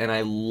struggle, and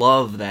I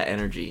love that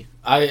energy.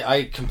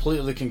 I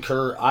completely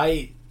concur.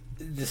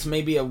 This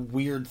may be a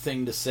weird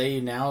thing to say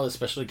now,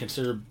 especially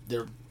consider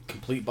their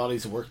complete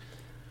bodies of work.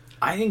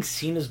 I think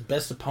Cena's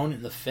best opponent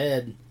in the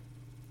Fed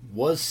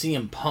was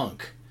CM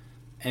Punk.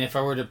 And if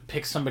I were to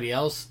pick somebody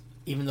else,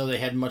 even though they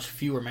had much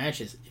fewer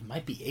matches, it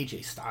might be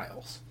AJ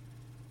Styles.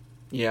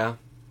 Yeah.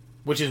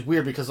 Which is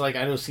weird because, like,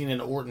 I know Cena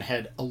and Orton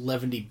had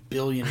 11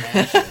 billion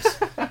matches.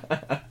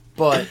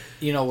 But,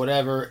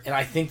 whatever. And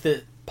I think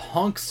that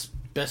Punk's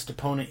best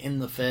opponent in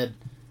the Fed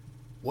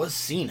was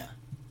Cena.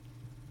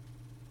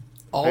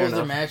 All Fair of their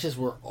enough. matches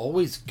were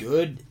always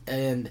good,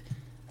 and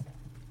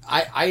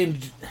I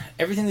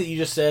everything that you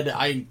just said,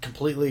 I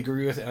completely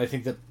agree with, and I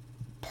think that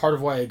part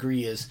of why I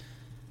agree is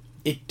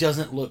it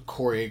doesn't look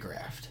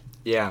choreographed.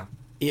 Yeah.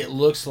 It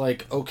looks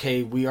like,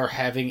 okay, we are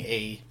having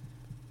a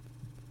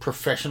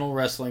professional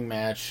wrestling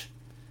match.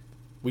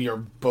 We are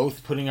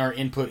both putting our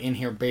input in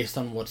here based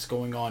on what's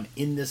going on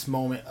in this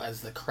moment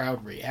as the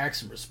crowd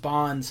reacts and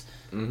responds,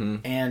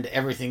 and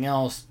everything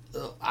else.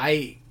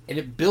 And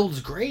it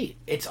builds great.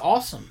 It's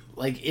awesome.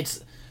 I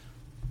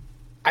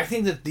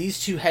think that these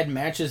two had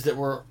matches that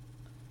were,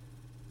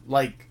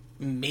 like,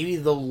 maybe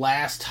the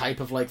last type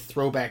of, like,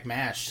 throwback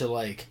match to,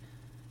 like,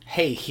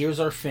 hey, here's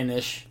our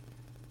finish.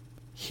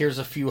 Here's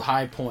a few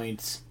high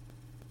points.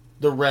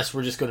 The rest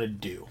we're just going to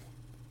do.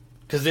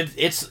 Because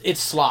it's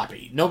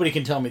sloppy. Nobody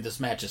can tell me this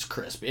match is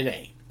crisp. It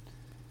ain't.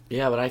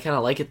 Yeah, but I kind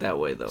of like it that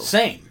way, though.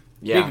 Same.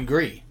 Yeah. Big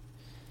agree.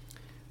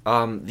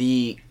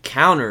 The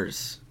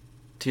counters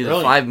to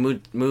the 5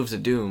 moves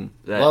of doom.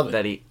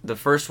 The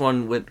first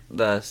one with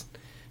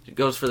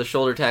goes for the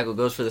shoulder tackle,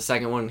 goes for the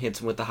second one, hits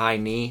him with the high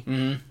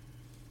knee.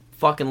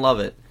 Fucking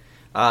love it.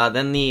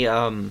 Then he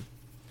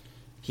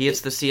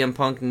hits the CM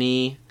Punk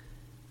knee.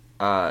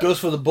 Goes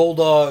for the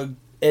bulldog,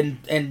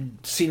 and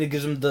Cena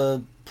gives him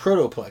the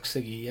protoplex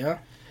thingy, yeah?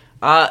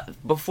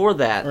 Before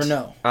that, Or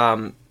no?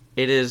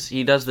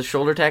 he does the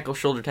shoulder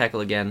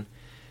tackle again.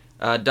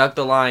 Duck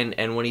the line,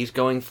 and when he's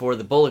going for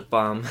the bullet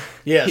bomb,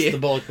 Yes, the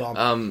bullet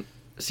bomb.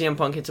 CM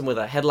Punk hits him with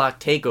a headlock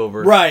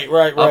takeover. Right.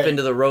 Up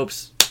into the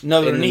ropes.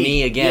 Another in the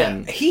knee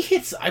again. Yeah. He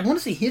hits. I want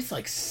to say he hits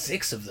like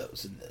 6 of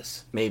those in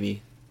this,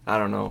 Maybe, I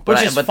don't know,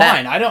 which is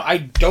fine. I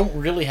don't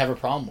really have a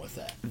problem with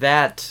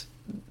that.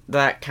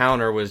 That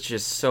counter was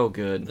just so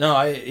good. No,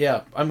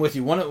 I'm with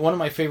you. One of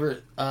my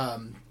favorite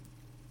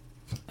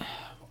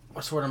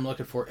what's the word I'm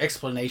looking for?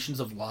 Explanations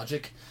of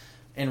logic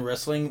in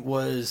wrestling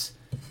was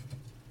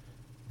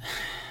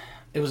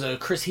it was a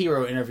Chris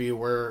Hero interview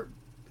where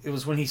it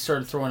was when he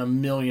started throwing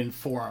 1,000,000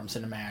 forearms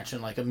in a match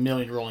and like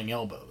 1,000,000 rolling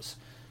elbows.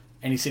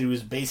 And he said he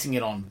was basing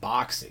it on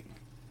boxing.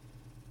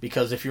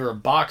 Because if you're a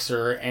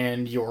boxer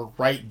and your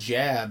right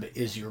jab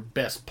is your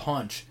best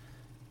punch,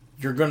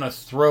 you're going to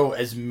throw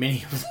as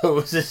many of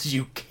those as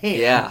you can.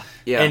 Yeah,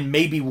 yeah. And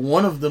maybe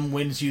one of them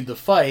wins you the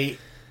fight,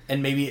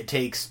 and maybe it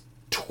takes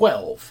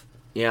 12.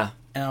 Yeah.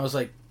 And I was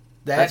like,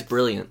 that's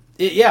brilliant.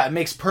 It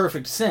makes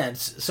perfect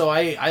sense. So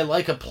I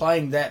like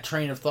applying that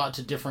train of thought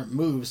to different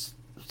moves.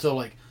 So,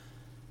 like,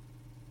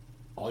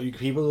 all you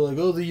people are like,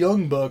 oh, the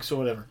Young Bucks or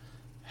whatever.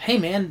 Hey,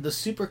 man, the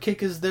super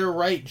kick is their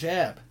right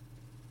jab.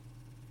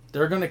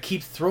 They're going to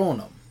keep throwing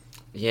them.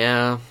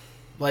 Yeah.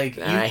 Like,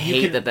 I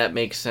hate that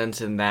makes sense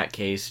in that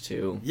case,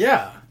 too.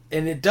 Yeah,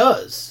 and it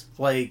does.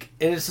 Like,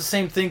 and it's the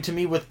same thing to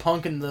me with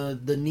Punk and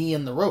the knee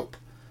and the rope.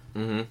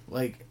 Mm-hmm.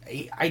 Like,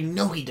 I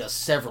know he does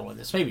several in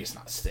this. Maybe it's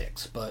not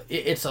 6, but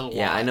it's a lot.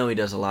 Yeah, I know he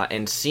does a lot.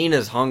 And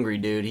Cena's hungry,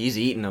 dude. He's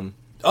eating them.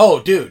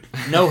 Oh, dude.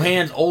 No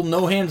hands, old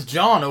no hands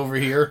John over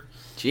here.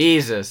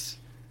 Jesus.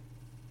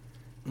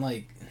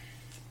 Like,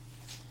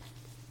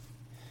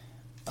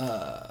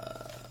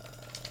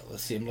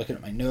 let's see, I'm looking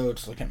at my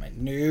notes.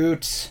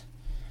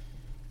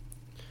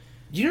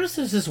 You notice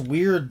there's this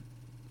weird,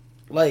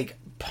 like,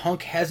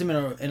 Punk has him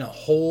in a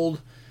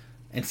hold,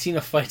 and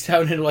Cena fights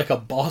out into, like, a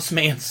boss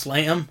man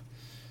slam?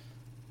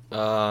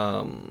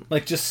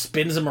 Like, just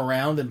spins him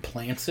around and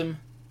plants him?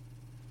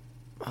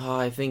 Oh,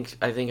 I think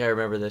I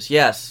remember this.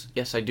 Yes,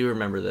 I do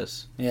remember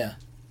this. Yeah.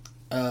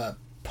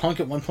 Punk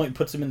at one point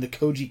puts him in the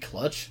Koji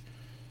clutch,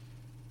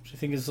 which I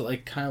think is,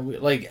 like, kind of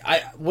weird. Like,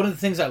 one of the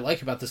things I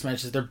like about this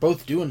match is they're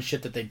both doing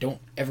shit that they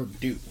don't ever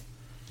do.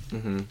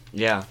 Mm-hmm.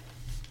 Yeah.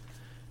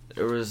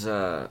 There was,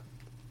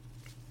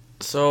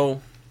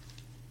 so,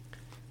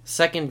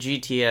 second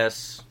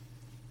GTS,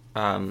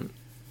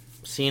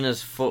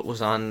 Cena's foot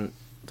was on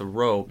the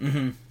rope,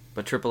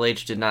 but Triple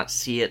H did not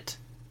see it.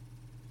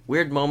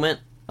 Weird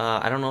moment.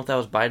 I don't know if that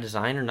was by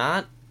design or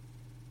not.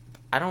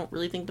 I don't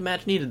really think the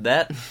match needed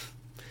that. I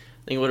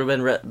think it would have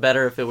been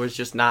better if it was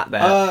just not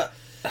that.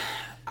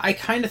 I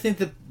kind of think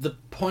that the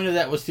point of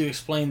that was to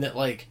explain that,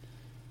 like,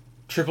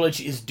 Triple H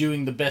is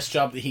doing the best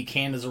job that he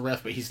can as a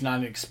ref, but he's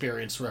not an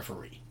experienced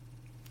referee.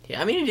 Yeah,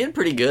 I mean, he did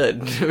pretty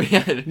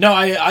good. No,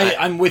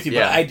 I'm with you,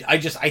 yeah.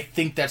 but I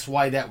think that's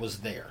why that was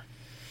there.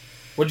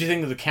 What do you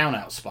think of the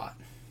count-out spot?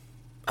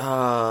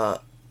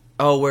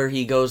 Where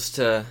he goes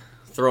to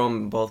throw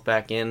them both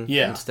back in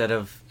instead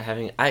of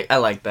having... I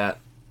like that.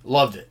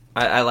 Loved it.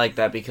 I like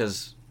that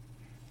because...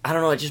 I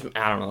don't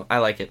know. I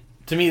like it.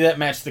 To me, that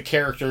matched the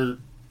character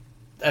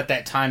at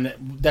that time.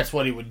 That's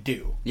what he would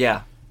do.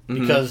 Yeah.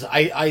 Mm-hmm. Because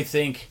I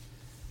think...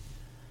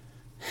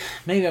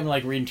 Maybe I'm,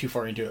 like, reading too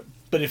far into it.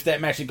 But if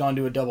that match had gone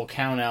to a double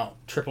count-out,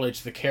 Triple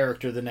H, the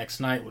character, the next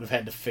night would have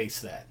had to face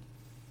that.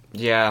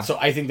 Yeah. So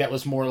I think that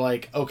was more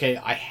like, okay,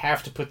 I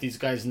have to put these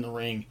guys in the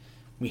ring.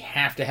 We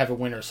have to have a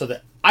winner so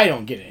that I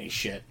don't get any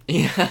shit.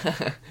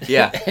 Yeah.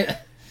 Yeah.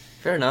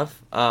 Fair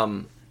enough.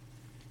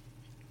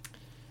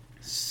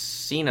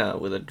 Cena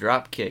with a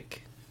drop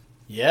kick.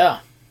 Yeah.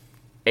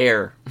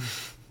 Air.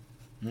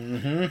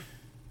 Mm-hmm.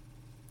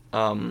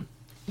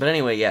 But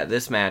anyway, yeah,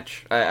 this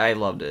match, I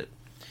loved it.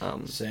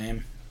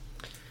 Same.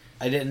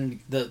 I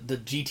didn't... The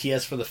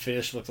GTS for the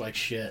finish looked like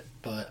shit,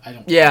 but I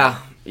don't... Yeah.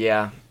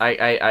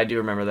 I do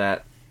remember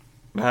that.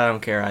 But I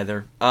don't care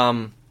either.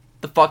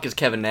 The fuck is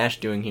Kevin Nash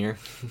doing here?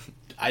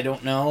 I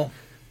don't know.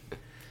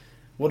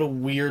 What a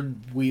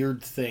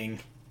weird thing.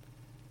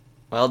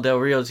 Well, Del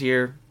Rio's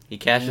here. He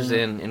cashes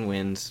in and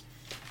wins.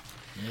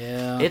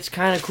 Yeah. It's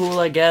kind of cool,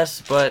 I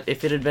guess, but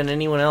if it had been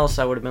anyone else,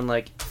 I would have been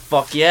like,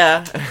 fuck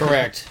yeah.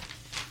 Correct.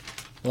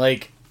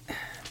 Like,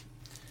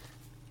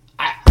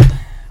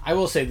 I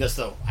will say this,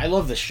 though. I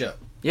love this show.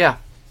 Yeah.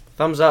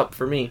 Thumbs up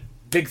for me.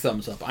 Big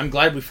thumbs up. I'm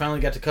glad we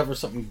finally got to cover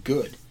something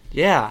good.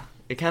 Yeah.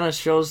 It kind of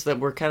shows that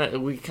we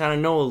kind of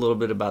know a little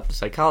bit about the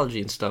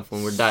psychology and stuff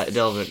when we're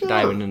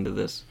diving into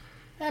this.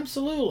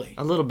 Absolutely.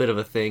 A little bit of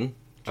a thing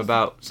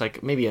about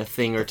maybe a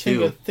thing or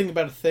two. A thing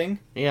about a thing?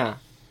 Yeah.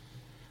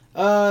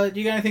 Do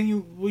you got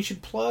anything we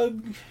should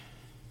plug?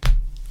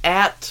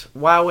 At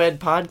WowEd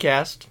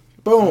Podcast.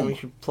 Boom. We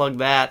should plug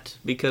that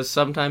because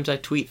sometimes I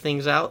tweet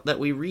things out that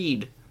we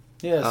read.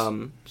 Yes.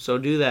 So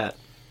do that.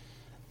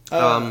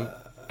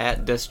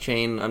 At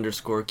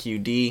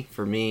DesChain_QD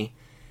for me.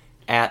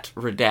 At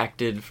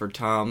Redacted for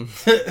Tom.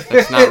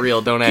 That's not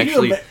real. Don't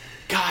actually...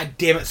 God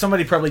damn it.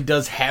 Somebody probably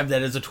does have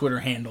that as a Twitter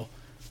handle.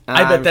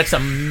 I bet that's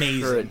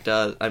amazing. Sure it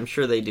does. I'm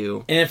sure they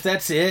do. And if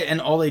that's it, and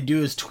all they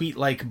do is tweet,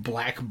 like,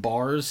 black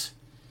bars...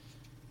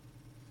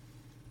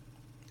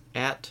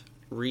 At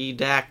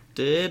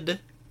Redacted...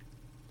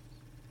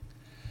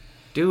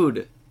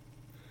 Dude.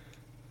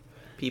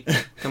 People.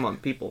 Come on,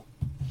 people.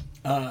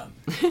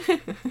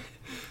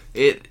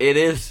 It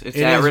is. It's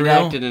at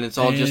Redacted, real, and it's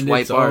all just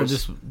white bars.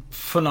 It's all just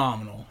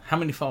phenomenal. How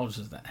many followers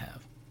does that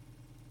have?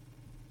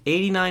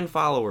 89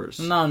 followers.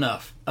 Not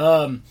enough.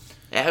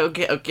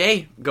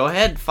 Okay. Go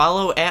ahead.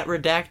 Follow at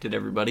Redacted,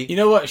 everybody. You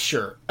know what?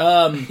 Sure.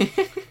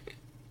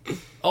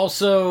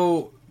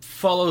 Also,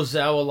 follow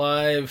Zao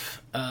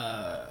Alive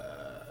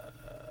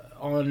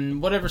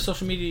on whatever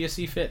social media you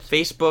see fit.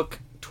 Facebook,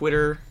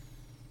 Twitter.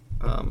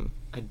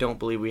 I don't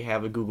believe we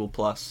have a Google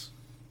Plus.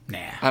 Nah.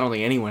 I don't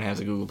think anyone has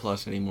a Google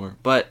Plus anymore.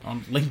 But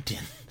On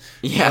LinkedIn.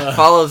 yeah,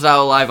 follow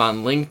Zao Alive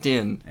on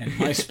LinkedIn. And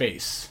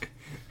MySpace.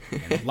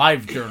 And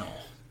LiveJournal.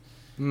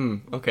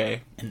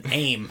 Okay. And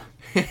AIM.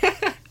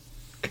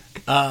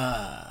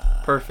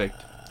 Perfect.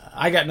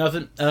 I got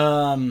nothing.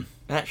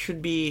 That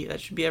should be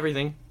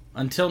everything.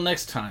 Until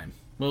next time,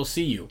 we'll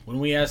see you when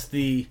we ask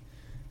the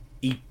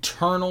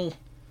eternal,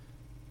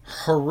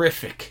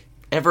 horrific,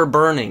 Ever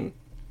burning.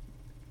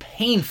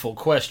 painful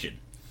question.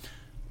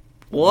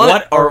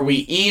 What are we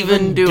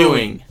even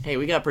doing? Hey,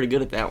 we got pretty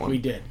good at that one. We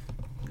did.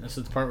 This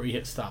is the part where you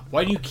hit stop.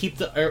 Why do you keep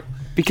the arrow?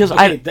 Because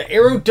the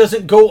arrow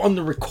doesn't go on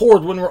the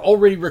record when we're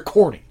already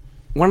recording.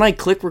 when I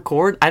click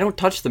record, I don't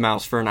touch the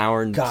mouse for an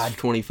hour and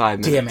 25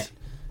 minutes. Damn it.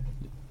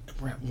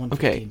 We're at 1:15.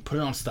 Okay. Put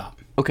it on stop.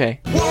 Okay.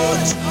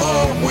 What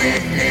are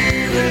we